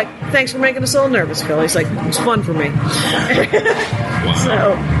 And we're like, thanks for making us all nervous, Phil. He's like, it's fun for me. Wow.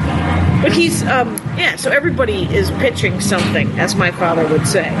 So, but he's, so everybody is pitching something, as my father would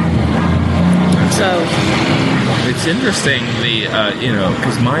say. So. It's interesting,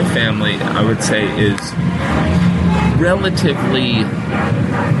 because my family, I would say, is relatively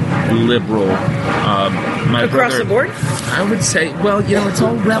liberal. My Across brother, the board? I would say, well, it's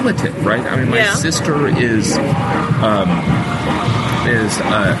all relative, right? I mean, my sister is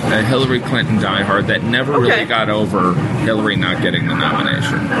a Hillary Clinton diehard that never really got over Hillary not getting the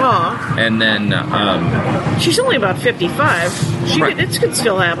nomination. Aw. And then she's only about 55. It could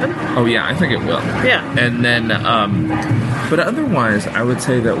still happen. Oh yeah, I think it will. Yeah. And then, but otherwise, I would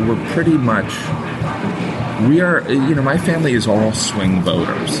say that we're pretty much. We are, my family is all swing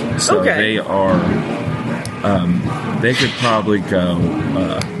voters, so they are. They could probably go.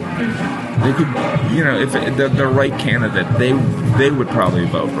 They could, if the right candidate, they would probably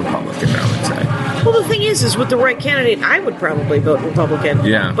vote Republican, I would say. Well, the thing is with the right candidate, I would probably vote Republican.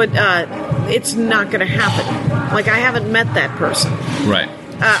 Yeah. But it's not going to happen. Like, I haven't met that person. Right.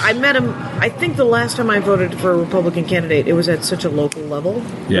 I met him, I think the last time I voted for a Republican candidate, it was at such a local level.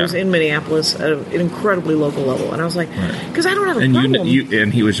 Yeah. It was in Minneapolis at an incredibly local level. And I was like, because I don't have a problem.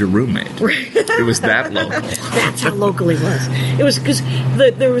 And he was your roommate. It was that local. That's how local he was. It was because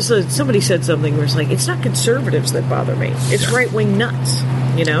there was somebody said something where it's like, it's not conservatives that bother me. It's right-wing nuts.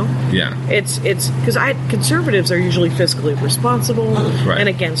 Yeah. It's because conservatives are usually fiscally responsible and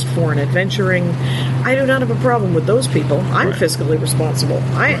against foreign adventuring. I do not have a problem with those people. I'm fiscally responsible.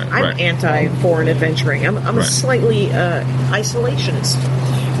 I'm anti-foreign adventuring. I'm a slightly isolationist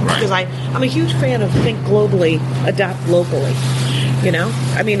because I'm a huge fan of think globally, adopt locally.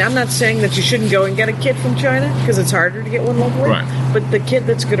 I mean, I'm not saying that you shouldn't go and get a kid from China because it's harder to get one locally. Right. But the kid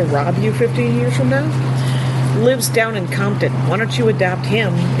that's going to rob you 15 years from now lives down in Compton. Why don't you adopt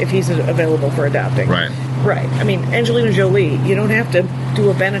him if he's available for adopting? Right. I mean, Angelina Jolie, you don't have to do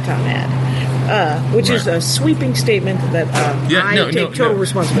a Benetton ad, which is a sweeping statement that I take total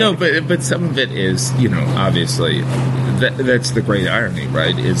responsibility. No, but some of it is, obviously, that's the great irony,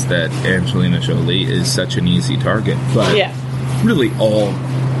 right? Is that Angelina Jolie is such an easy target, but really all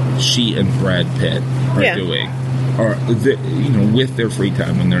she and Brad Pitt are doing. Or with their free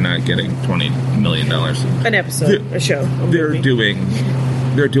time when they're not getting $20 million an episode, a show, they're doing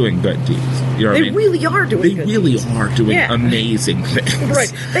good deeds. They really are doing. They really are doing amazing things.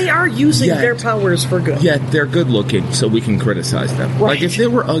 Right, they are using their powers for good. Yeah, they're good looking, so we can criticize them. Right. Like if they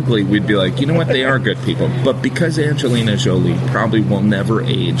were ugly, we'd be like, you know what, they are good people. But because Angelina Jolie probably will never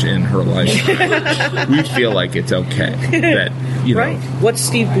age in her lifetime, we feel like it's okay that Right. What's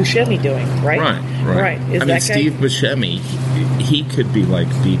Steve Buscemi doing? Right. Steve Buscemi, he could be like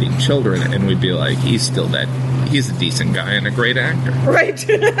beating children, and we'd be like, he's a decent guy and a great actor. Right.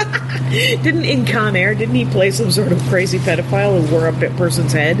 In Con Air, didn't he play some sort of crazy pedophile who wore a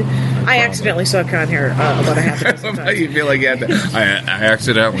person's head? I accidentally saw Con Air about a half a dozen times. You feel like I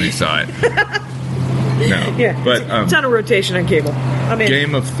accidentally saw it. No. Yeah. But it's on a rotation on cable.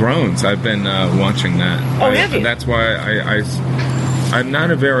 Game of Thrones, I've been watching that. Have you? That's why I'm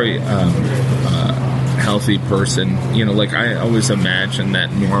not a very healthy person. I always imagine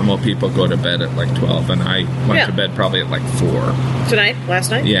that normal people go to bed at like 12, and I went to bed probably at like 4.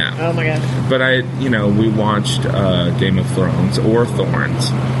 Last night? Yeah. Oh my god. But we watched Game of Thrones or Thorns,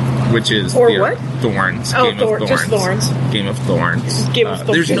 which is what? Thorns. Oh, Game of Thorns. Just Thorns. Game of Thorns. Game of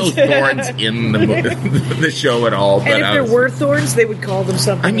Thorns. There's no thorns in the show at all. And if there were thorns, they would call them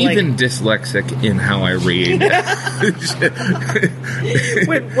something. I'm even dyslexic in how I read.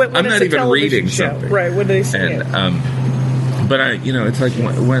 when I'm not even reading something. Right, when they say it. But it's like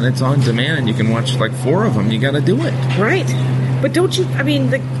when it's on demand and you can watch like 4 of them, you got to do it. Right. But don't you? I mean,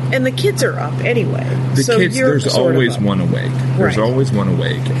 the kids are up anyway. The kids, there's always one awake. There's always one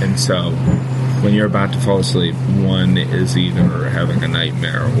awake, and so when you're about to fall asleep, one is either having a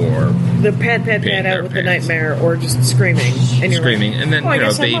nightmare or the pad out with the nightmare, or just screaming and you're screaming, like, and then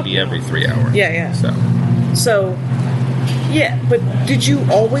baby every 3 hours. Yeah. So. Yeah, but did you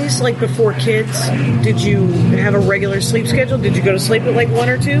always, like before kids, did you have a regular sleep schedule? Did you go to sleep at like 1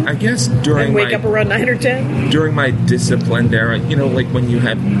 or 2? I guess during and wake up around 9 or 10? During my disciplined era, like when you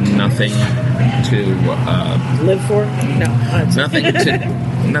had nothing to live for? No,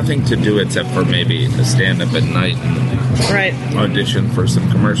 nothing to do except for maybe to stand up at night and right. audition for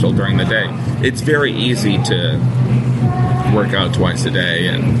some commercial during the day. It's very easy to work out twice a day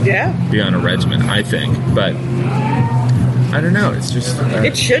and be on a regimen, I think, but. I don't know. It's just...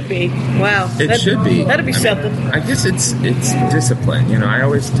 it should be. Wow. It should be. That'd be something. I guess it's discipline. I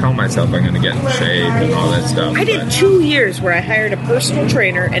always tell myself I'm going to get in shape and all that stuff. I did 2 years where I hired a personal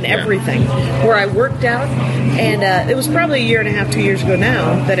trainer and everything, where I worked out, and it was probably a year and a half, 2 years ago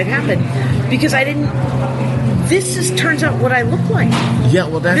now that it happened, because I didn't... This turns out what I look like. Yeah,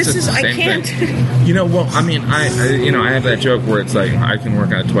 well, that's the same I can't. Thing. Well, I mean, I have that joke where it's like I can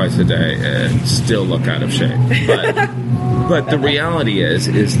work out twice a day and still look out of shape. But the reality is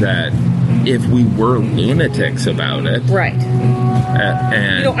that if we were lunatics about it, right?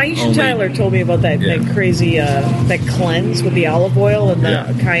 And Aisha Tyler told me about that crazy that cleanse with the olive oil and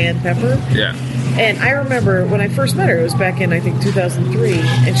the cayenne pepper. Yeah. And I remember when I first met her, it was back in, I think, 2003,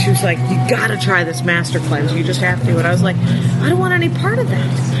 and she was like, you gotta try this master cleanse, you just have to. And I was like, I don't want any part of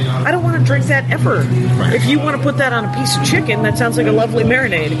that. I don't want to drink that ever. Right. If you want to put that on a piece of chicken, that sounds like a lovely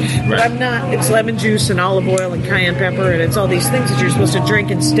marinade. But I'm not. It's lemon juice and olive oil and cayenne pepper, and it's all these things that you're supposed to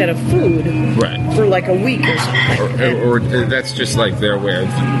drink instead of food for like a week or something. Or that's just like their way of,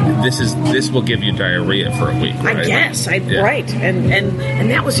 this will give you diarrhea for a week, right? I guess. Right.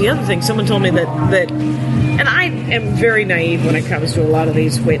 And that was the other thing. Someone told me that, and I am very naive when it comes to a lot of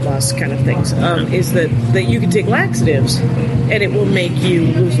these weight loss kind of things, is that you can take laxatives and it will make you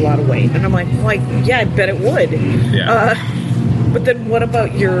lose a lot of weight. And I'm like, yeah, I bet it would. Yeah. But then what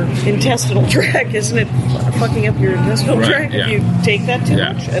about your intestinal tract? Isn't it fucking up your intestinal tract if you take that too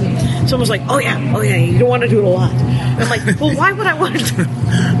much? And someone's like, oh yeah, you don't want to do it a lot. And I'm like, well, why would I want to?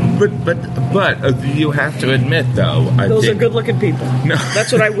 But you have to admit, though, those are good-looking people. No.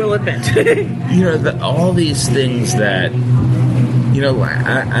 That's what I will admit. All these things that,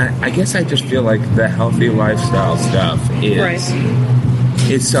 I guess I just feel like the healthy lifestyle stuff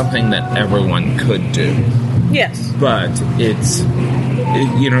is something that everyone could do. Yes. But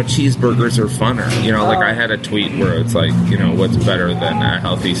cheeseburgers are funner. Like I had a tweet where it's like, what's better than a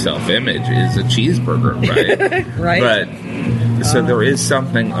healthy self-image is a cheeseburger, right? Right. But so there is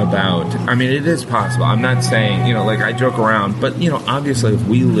something about, it is possible. I'm not saying, I joke around, but, obviously if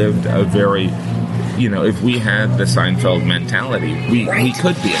we lived a very, if we had the Seinfeld mentality, we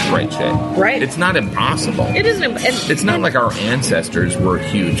could be in great shape. Right. It's not impossible. It isn't. It's not like our ancestors were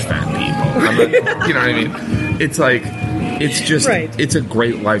huge fat people. You know what I mean? It's like, it's just, it's a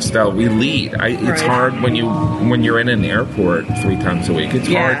great lifestyle we lead. It's hard when you're in an airport 3 times a week. It's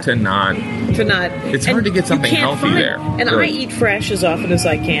hard to not. It's hard to get something healthy there. And I eat fresh as often as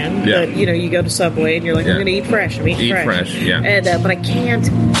I can. Yeah. But, you go to Subway and you're like, I'm going to eat fresh. I'm eating fresh. Yeah. And, but I can't.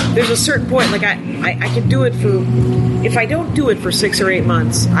 There's a certain point, like I can do it for. If I don't do it for 6 or 8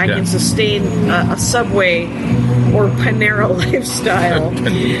 months, I can sustain a Subway or Panera lifestyle,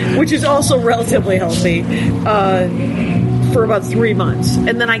 which is also relatively healthy. For about 3 months,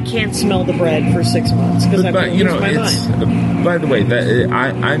 and then I can't smell the bread for 6 months because I'm going to lose my mind. By the way,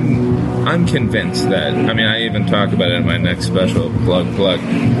 I'm convinced that. I even talk about it in my next special plug.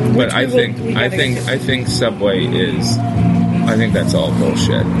 But I think Subway is. I think that's all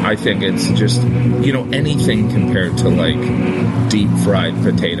bullshit. I think it's just anything compared to like deep fried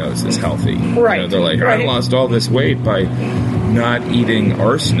potatoes is healthy. Right. They're like I lost all this weight by not eating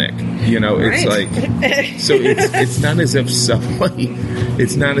arsenic. It's like so it's not as if Subway.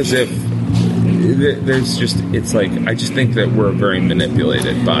 It's not as if there's just. It's like I just think that we're very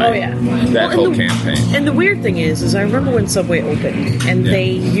manipulated by that whole campaign. And the weird thing is I remember when Subway opened and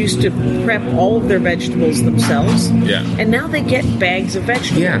they used to prep all of their vegetables themselves. Yeah. And now they get bags of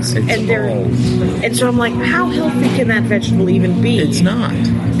vegetables. Yes. And so I'm like, how healthy can that vegetable even be? It's not.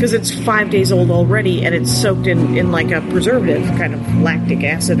 Because it's 5 days old already, and it's soaked in like a preservative, kind of lactic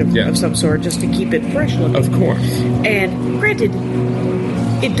acid of some sort, just to keep it fresh looking. Of course. And granted,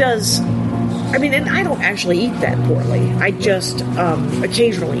 it does. And I don't actually eat that poorly. I just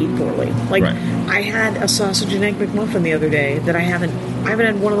occasionally eat poorly. Like I had a sausage and egg McMuffin the other day that I haven't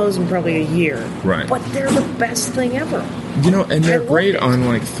had one of those in probably a year. Right. But they're the best thing ever. And they're great on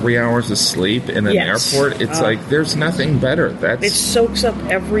like 3 hours of sleep in an airport. It's like there's nothing better. It soaks up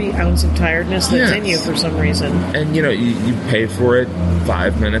every ounce of tiredness that's in you for some reason. And you pay for it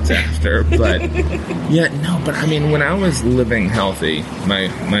 5 minutes after. But but I mean, when I was living healthy,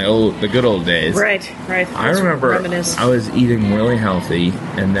 the good old days. Right. I remember I was eating really healthy,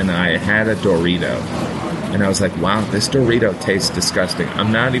 and then I had a Dorito, and I was like, wow, this Dorito tastes disgusting.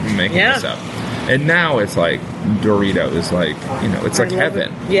 I'm not even making this up. And now it's like Dorito is like, it's like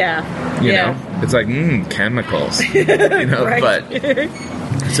heaven. It. Yeah. You know? It's like, chemicals. But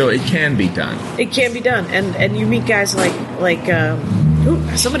so it can be done. It can be done. And you meet guys like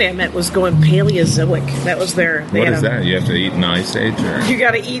somebody I met was going Paleozoic. That was their... What is that? You have to eat an Ice Age? Or? You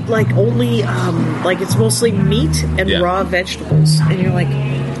got to eat like only, it's mostly meat and raw vegetables. And you're like...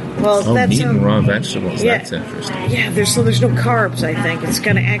 Well, that's meat and raw vegetables. Yeah. That's interesting. Yeah, there's no carbs. I think it's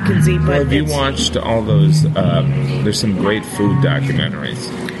kind of Atkinsy, but have you watched all those? There's some great food documentaries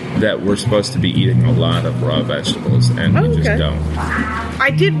that we're supposed to be eating a lot of raw vegetables, and we just don't. I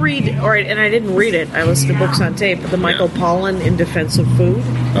did read, and I didn't read it. I listened to books on tape. The Michael Pollan in Defense of Food.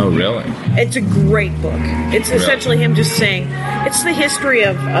 Oh, really? It's a great book. It's essentially him just saying it's the history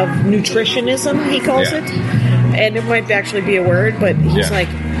of nutritionism. He calls it, and it might actually be a word, but he's like.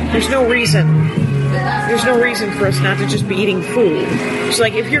 There's no reason for us not to just be eating food. It's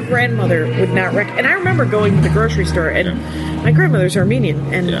like if your grandmother would not and I remember going to the grocery store, and my grandmother's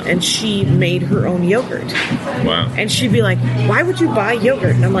Armenian, and she made her own yogurt. Wow. And she'd be like, why would you buy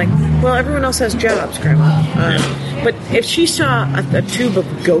yogurt? And I'm like, well, everyone else has jobs, Grandma. But if she saw a tube of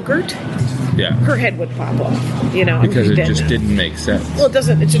Go-Gurt, her head would pop off, because it just didn't make sense. Well, it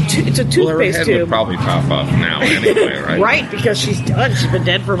doesn't. It's a toothpaste well, her head tube. Would probably pop off now anyway, right? Right, because she's done. She's been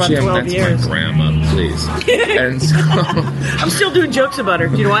dead for about 12 years. That's my grandma, please. And so I'm still doing jokes about her.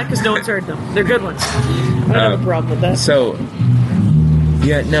 You know why? Because no one's heard them. They're good ones. I don't have a problem with that. So,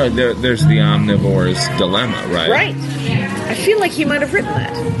 there's the omnivore's dilemma, right? Right. I feel like he might have written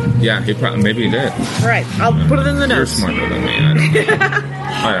that. Yeah, maybe he did. Right. I'll put it in the notes. You're smarter than me.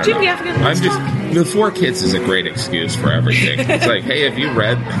 I don't know. Gaffigan, the 4 kids is a great excuse for everything. It's like, hey, have you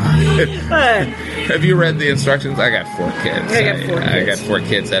read the instructions? I got 4 kids. I got 4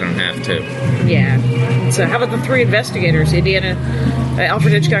 kids. I don't have to. Yeah. So how about the 3 investigators?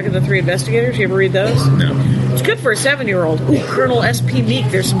 Alfred Hitchcock and the 3 investigators. You ever read those? No. It's good for a 7-year-old. Colonel S.P. Meek.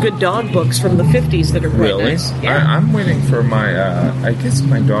 There's some good dog books from the 50s that are quite nice. Yeah. I'm waiting for my... I guess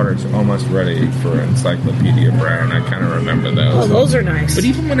my daughter's almost ready for Encyclopedia Brown. I kind of remember those. Oh, those are nice. But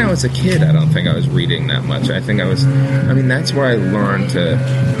even when I was a kid, I don't think I was reading that much. I think I was... I mean, that's where I learned to...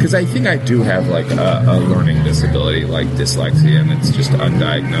 Because I think I do have, like, a learning disability, like dyslexia, and it's just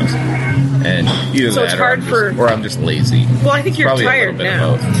undiagnosed. And either so that it's hard or I'm just lazy. Well, I think you're probably tired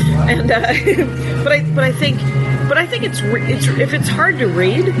now. And but I think it's if it's hard to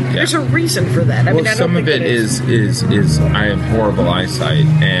read, there's a reason for that. I mean, I don't some think of it is I have horrible eyesight,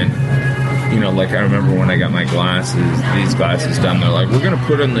 and like I remember when I got these glasses done, they're like, we're gonna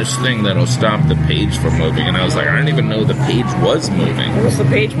put in this thing that'll stop the page from moving, and I was like, I didn't even know the page was moving. Was the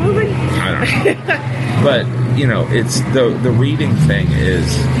page moving? I don't know. But it's the reading thing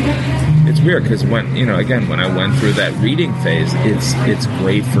is. It's weird because when I went through that reading phase, it's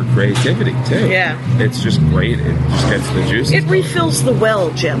great for creativity too. Yeah, it's just great. It just gets the juices. It refills the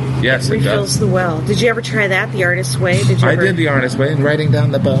well, Jim. Yes, it refills the well. Did you ever try that, the Artist's Way? I did the Artist's Way and writing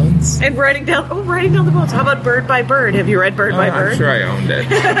down the bones. And writing down the bones. How about Bird by Bird? Have you read Bird by Bird? I'm sure I owned it.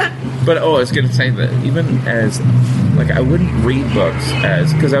 But I was going to say that even as I wouldn't read books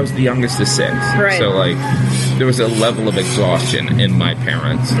because I was the youngest of 6, right? So there was a level of exhaustion in my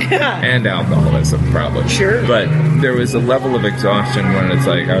parents. And alcoholism, probably. Sure. But there was a level of exhaustion when it's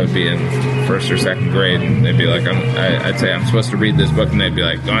like I would be in 1st or 2nd grade, and they'd be like, I'd say I'm supposed to read this book, and they'd be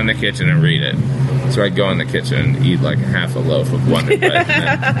like, go in the kitchen and read it. So I'd go in the kitchen and eat like half a loaf of Wonder Bread,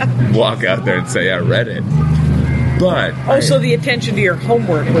 and then walk out there and say I read it. But so the attention to your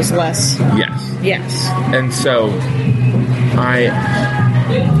homework was less. Yes. And so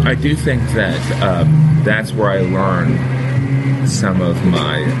I do think that that's where I learned some of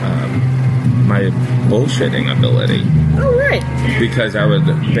my bullshitting ability. Oh, right. Because I would,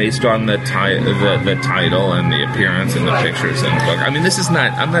 based on the title and the appearance and the pictures in the book. I mean,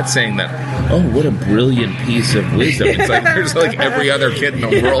 I'm not saying that, oh, what a brilliant piece of wisdom. It's like, there's like every other kid in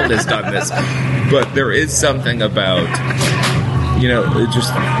the world has done this. But there is something about,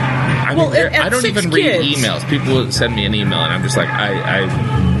 just... I don't even read emails. People send me an email, and I'm just like,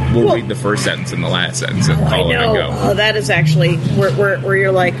 We'll read the first sentence and the last sentence and call it and go. Oh, that is actually where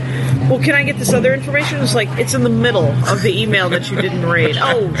you're like, well, can I get this other information? It's like, it's in the middle of the email that you didn't read.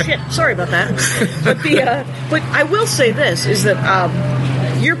 Oh, shit. Sorry about that. But I will say this, is that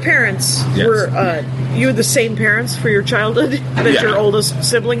your parents were, you were the same parents for your childhood that your oldest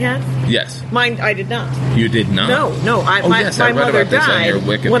sibling had? Yes. Mine, I did not. You did not? No. My mother died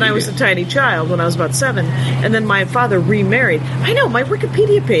when I was a tiny child, when I was about 7, and then my father remarried. I know, my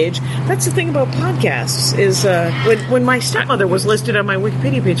Wikipedia page, that's the thing about podcasts, is when my stepmother was listed on my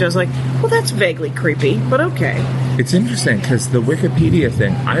Wikipedia page, I was like, well, that's vaguely creepy, but okay. It's interesting, because the Wikipedia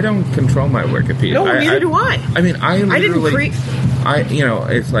thing, I don't control my Wikipedia. No, neither do I. I mean, I literally...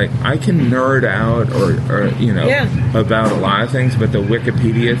 it's like, I can nerd out or about a lot of things, but the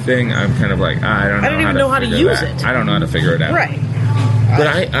Wikipedia thing, I'm kind of like, I don't even know how to use it. I don't know how to figure it out. Right. But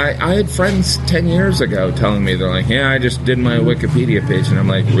I had friends 10 years ago telling me, they're like, yeah, I just did my Wikipedia page. And I'm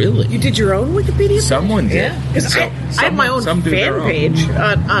like, really? You did your own Wikipedia page? Someone did. Yeah. Because I have my own fan page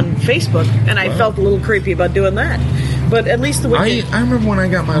on Facebook, and I felt a little creepy about doing that. But at least the Wikipedia... I remember when I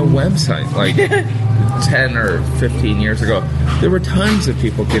got my website, like 10 or 15 years ago, there were tons of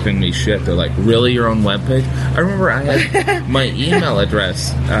people giving me shit. They're like, really, your own webpage? I remember I had my email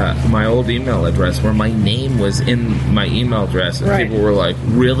address, my old email address, where my name was in my email address. And people were like,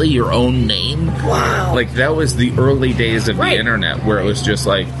 really, your own name? Wow. Like, that was the early days of the internet, where it was just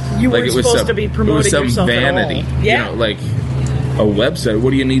like... You weren't supposed to be promoting yourself It was some vanity. At all. Yeah. You know, like... A website? What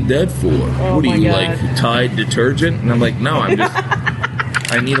do you need that for? What are you, like, Tide detergent? And I'm like, no, I'm just...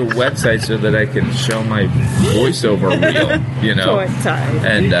 I need a website so that I can show my voiceover reel, you know? Tide.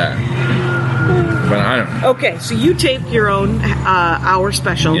 And, but I don't know. Okay, so you taped your own hour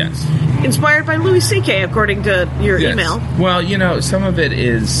special. Yes. Inspired by Louis C.K., according to your email. Well, some of it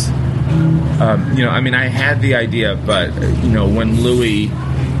is... I mean, I had the idea, but, when Louis...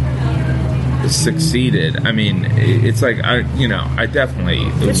 succeeded. I mean, it's like I definitely.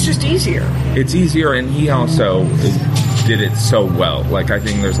 It's just easier. It's easier, and he also did it so well. Like, I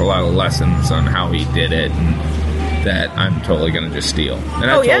think there's a lot of lessons on how he did it, and that I'm totally going to just steal. And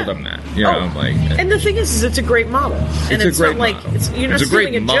I told him that. I'm like. And the thing is it's a great model, and it's not like you're not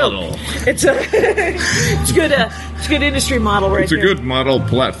stealing a model. It's a good industry model, right? It's a good model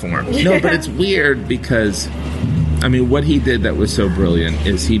platform. No, but it's weird because. I mean, what he did that was so brilliant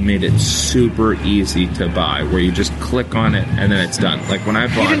is he made it super easy to buy, where you just click on it and then it's done. Like, when I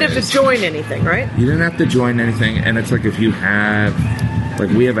bought it... You didn't have to join anything, right? You didn't have to join anything, and it's like if you have...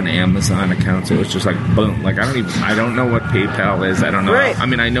 Like, we have an Amazon account, so it's just like, boom. Like, I don't know what PayPal is. I don't know. Right. I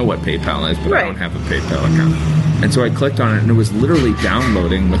mean, I know what PayPal is, but I don't have a PayPal account. And so I clicked on it, and it was literally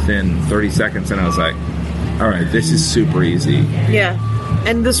downloading within 30 seconds, and I was like, all right, this is super easy. Yeah.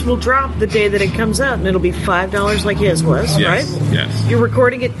 And this will drop the day that it comes out, and it'll be $5 like his was, right? Yes. You're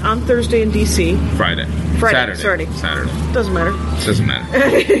recording it on Thursday in D.C. Friday. Saturday. Doesn't matter. Doesn't matter.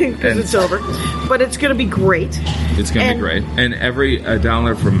 Because it's over. But it's going to be great. It's going to be great. And a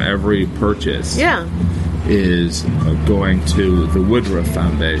dollar from every purchase is going to the Woodruff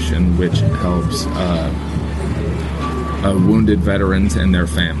Foundation, which helps wounded veterans and their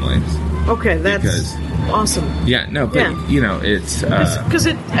families. Okay, that's awesome. Yeah, no, but it's because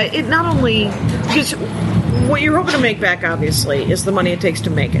it not only because what you're hoping to make back obviously is the money it takes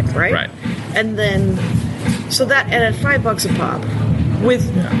to make it, right? Right. And then so that and at $5 a pop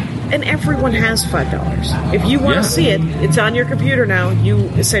and everyone has $5. If you want to see it, it's on your computer now. You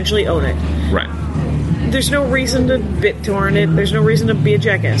essentially own it. Right. There's no reason to BitTorrent it. There's no reason to be a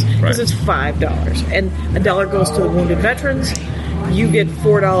jackass because it's $5, and $1 goes to the wounded veterans. You get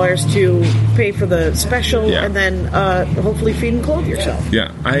 $4 to pay for the special, and then hopefully feed and clothe yourself.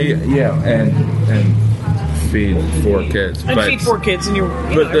 Yeah, and feed 4 kids. And feed 4 kids, and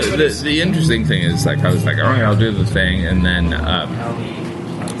But the interesting thing is, like, I was like, all right, I'll do the thing, and then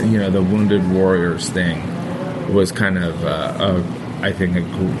the Wounded Warriors thing was kind of I think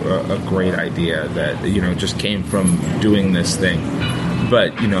a great idea that just came from doing this thing.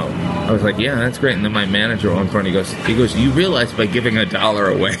 But, I was like, yeah, that's great. And then my manager at one point, he goes, you realize by giving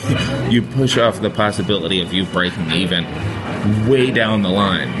 $1 away, you push off the possibility of you breaking even way down the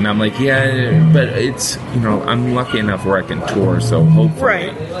line. And I'm like, yeah, but it's, I'm lucky enough where I can tour, so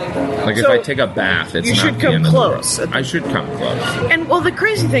hopefully. Like, if I take a bath, it's not the end of the world. You should come close. I should come close. And, well, the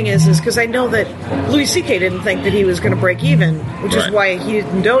crazy thing is because I know that Louis C.K. didn't think that he was going to break even, which is why he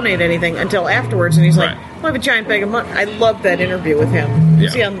didn't donate anything until afterwards. And he's like, I have a giant bag of money. I love that interview with him.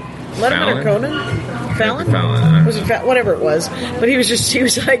 Was he on Letterman or Conan? Fallon? Was it whatever it was. But he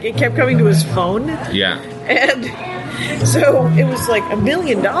was like, it kept coming to his phone. Yeah. And So it was like $1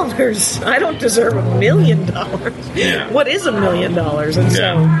 million. I don't deserve $1 million. Yeah. What is $1 million?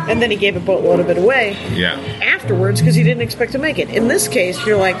 And then he gave a boatload of it away. Yeah. Afterwards, because he didn't expect to make it. In this case,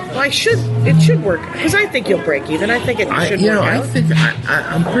 you're like, well, it should work, because I think you'll break even. I think it should work out. I think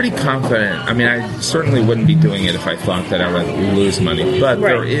I'm pretty confident. I mean, I certainly wouldn't be doing it if I thought that I would lose money. But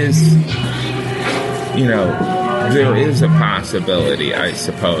there is, there is a possibility, I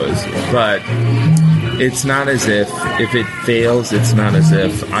suppose. But it's not as if it fails, it's not as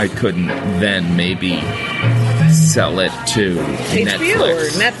if I couldn't then maybe sell it to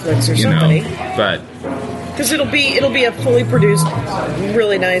Netflix or somebody. But because it'll be a fully produced,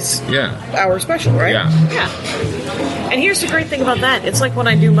 really nice hour special, right? Yeah. And here's the great thing about that. It's like when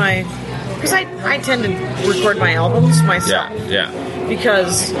I do because I tend to record my albums myself. Yeah.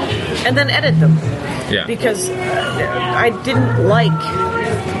 Because, and then edit them. Yeah. Because I didn't like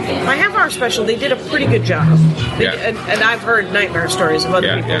my half-hour special. They did a pretty good job. And I've heard nightmare stories of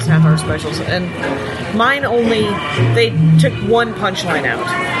other people's half-hour specials. And mine they took one punchline out,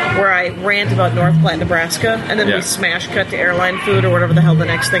 where I rant about North Platte, Nebraska, and then we smash cut to airline food or whatever the hell the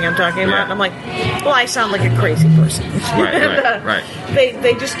next thing I'm talking about. And I'm like, well, I sound like a crazy person. Right.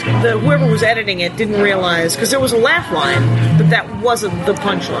 They just, whoever was editing it didn't realize, because there was a laugh line, but that wasn't the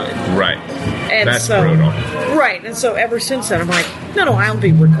punchline. Right. And that's brutal. Right. And so ever since then, I'm like, no, I'll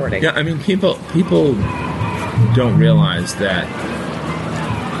be recording. Yeah, I mean, people don't realize that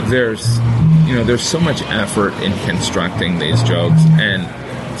there's so much effort in constructing these jokes, and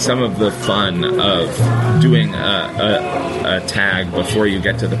some of the fun of doing a tag before you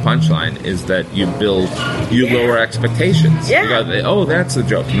get to the punchline is that you lower expectations. Yeah. You go, that's the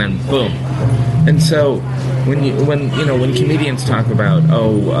joke, and then boom. And so when comedians talk about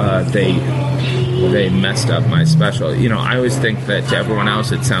they messed up my special, I always think that to everyone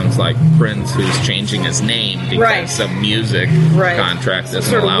else it sounds like Prince who's changing his name because some music contract doesn't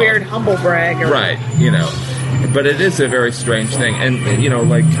sort of allow weird humble brag. Right. But it is a very strange thing, and I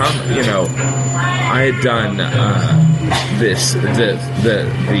had done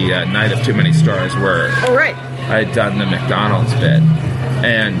the Night of Too Many Stars where I had done the McDonald's bit,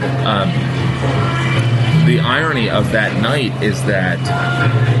 and the irony of that night is that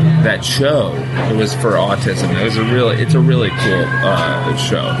show, it was for autism. It's a really cool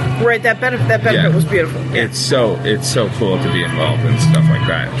show. Right, that benefit was beautiful. Yeah. It's so cool to be involved in stuff like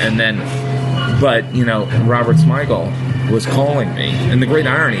that, and then. But, Robert Smigel was calling me. And the great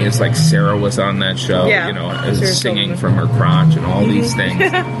irony is, like, Sarah was on that show, singing from her crotch and all these things.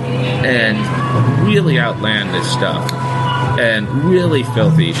 And really outlandish stuff. And really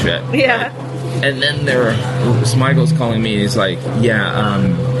filthy shit. Yeah. And then Smigel's calling me and he's like,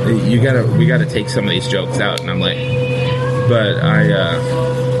 we gotta take some of these jokes out. And I'm like, but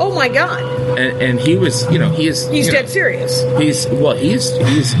oh my God. And he was, he's dead serious. He's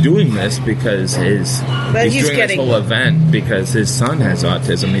doing this because he's doing this whole event because his son has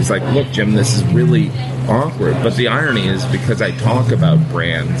autism. He's like, look, Jim, this is really awkward. But the irony is because I talk about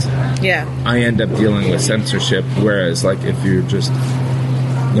brands, I end up dealing with censorship. Whereas, like, if you're just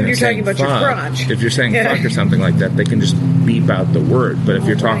when you're talking about your crotch, if you're saying fuck or something like that, they can just beep out the word. But if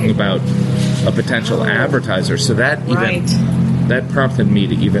you're talking about a potential advertiser, so that that prompted me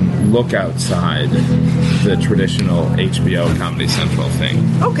to even look outside the traditional HBO Comedy Central thing.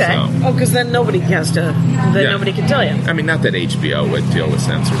 Okay. So, because then nobody has to. Nobody can tell you. I mean, not that HBO would deal with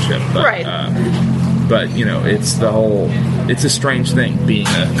censorship, but but it's a strange thing being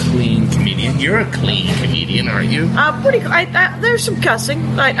a clean comedian. You're a clean comedian, are you? Pretty. There's some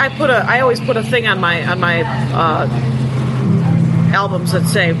cussing. I always put a thing on my albums that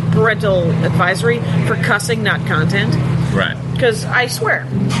say parental advisory for cussing, not content. Right. Because I swear.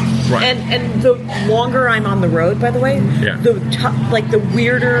 Right. And the longer I'm on the road, by the way, the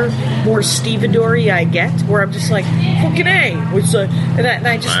weirder, more stevedory I get, where I'm just like, fucking A.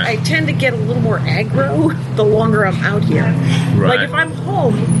 I tend to get a little more aggro the longer I'm out here. Right. Like if I'm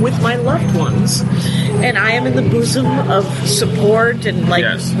home with my loved ones and I am in the bosom of support and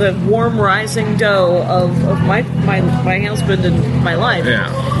the warm rising dough of my husband and my life.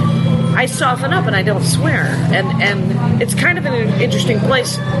 Yeah. I soften up and I don't swear, and it's kind of an interesting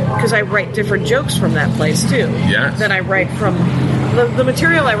place because I write different jokes from that place too. Yes. Than I write from the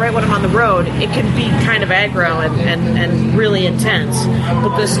material I write when I'm on the road. It can be kind of aggro and really intense,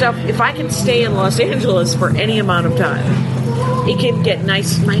 but the stuff, if I can stay in Los Angeles for any amount of time, it can get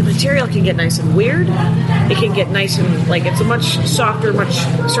nice. My material can get nice and weird. It can get nice and it's a much softer, much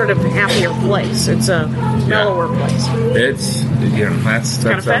sort of happier place. It's a mellower place. It's that's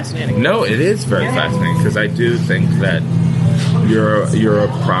kind of fascinating. No, it is very fascinating because I do think that you're a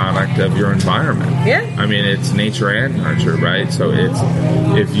product of your environment. Yeah. I mean, it's nature and nurture, right? So it's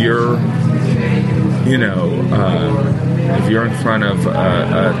if you're if you're in front of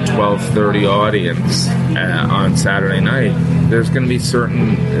a 12:30 audience on Saturday night, there's going to be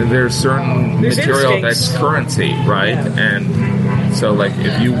certain material instincts. that's currency, right? Yeah. And so, like,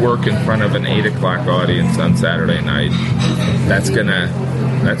 if you work in front of an 8 o'clock audience on Saturday night, that's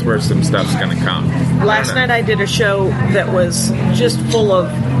where some stuff's going to come. Last night I did a show that was just full of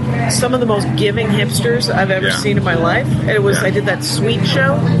some of the most giving hipsters I've ever seen in my life. It was I did that Sweet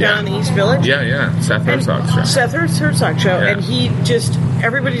show down in the East Village. Yeah. Seth Herzog's show. Seth Herzog's show, and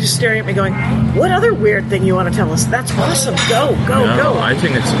everybody just staring at me going, "What other weird thing you want to tell us? That's awesome. Go. I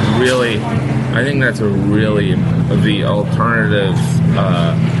think that's a really the alternative.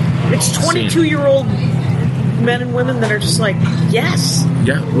 It's 22-year-old men and women that are just like, yes.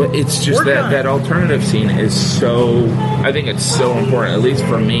 Yeah, well, it's just that alternative scene is so. I think it's so important, at least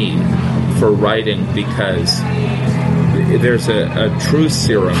for me, for writing, because there's a truth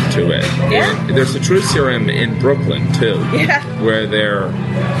serum to it. Yeah. There's a truth serum in Brooklyn too. Yeah. Where they're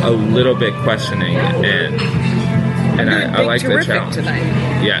a little bit questioning and I like the challenge tonight.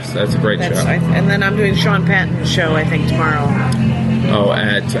 Yes, that's a great show. And then I'm doing Sean Patton's show, I think, tomorrow. Oh,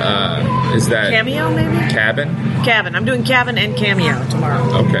 at is that Cameo, maybe? Cabin? I'm doing Cabin and Cameo tomorrow.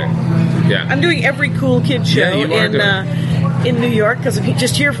 Okay. Yeah. I'm doing every cool kid show in New York, because I'm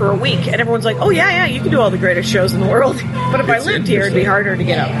just here for a week, and everyone's like, "Oh yeah, you can do all the greatest shows in the world." But if I lived here, it'd be harder to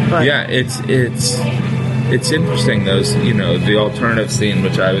get up. But. Yeah, it's interesting. Those the alternative scene,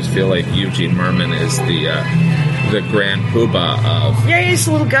 which I always feel like Eugene Merman is the grand poobah of. Yeah, he's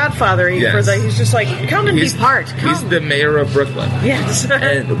a little godfather. He's just like, come and be part. Come. He's the mayor of Brooklyn. Yes.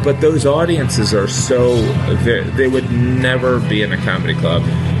 But those audiences are so they would never be in a comedy club,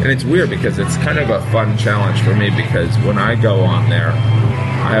 and it's weird because it's kind of a fun challenge for me, because when I go on there,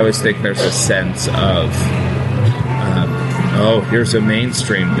 I always think there's a sense of here's a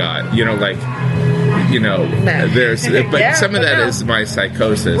mainstream guy, there's, but some of that is my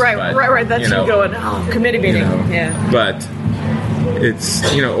psychosis. Right. That's you going, committee meeting. But it's,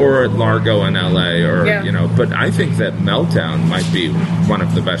 or at Largo in LA, but I think that Meltdown might be one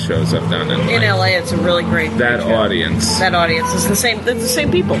of the best shows I've done in LA. It's a really great show. Audience. That audience is the same. They're the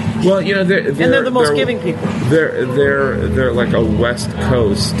same people. Well, they're the most giving people. They're like a West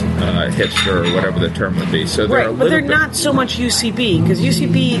Coast hipster, or whatever the term would be. So they're but they're not so much UCB, because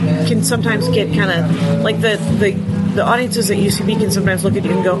UCB can sometimes get kind of like the audiences at UCB can sometimes look at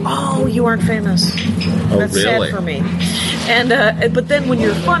you and go, "Oh, you aren't famous." That's really? sad for me. And but then when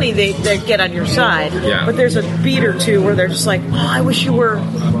you're funny, they get on your side. Yeah. But there's a beat or two where they're just like, "Oh, I wish you were."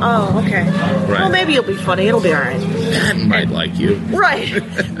 Oh, okay. Right. Well, maybe you'll be funny. It'll be all right. Patton might like you. Right.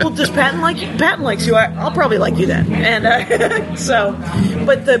 Well, does Patton like you? Patton likes you. I'll probably like you then. And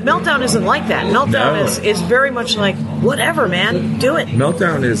but the Meltdown isn't like that. Meltdown is very much like, whatever, man, do it.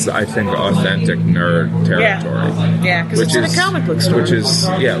 Meltdown is, I think, authentic nerd territory. Yeah, because it's in a comic book store. Which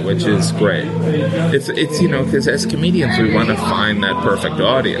is great. It's because as comedians we want to find that perfect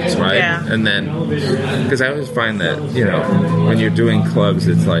audience, right? Yeah. And then, because I always find that when you're doing clubs,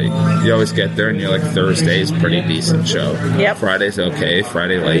 it's like you always get there and you're like, Thursday's pretty decent show. Yep. Friday's okay.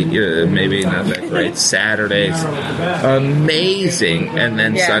 Friday late, maybe not that great. Saturday's amazing, and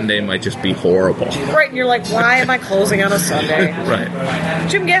then Sunday might just be horrible. Right, and you're like, why am I closing on a Sunday? Right.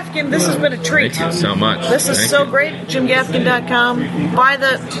 Jim Gaffigan, this has been a treat. Thank you so much. This is so great. JimGaffigan.com. Buy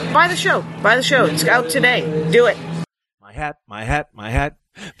the show. Buy the show. It's out today. Do it. My hat.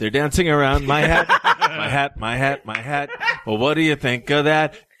 They're dancing around my hat. My hat. Well, what do you think of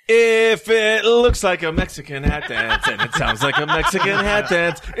that? If it looks like a Mexican hat dance and it sounds like a Mexican hat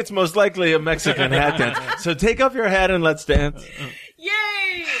dance, it's most likely a Mexican hat dance. So take off your hat and let's dance.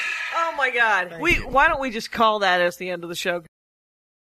 Yay! Oh my God. Why don't we just call that as the end of the show?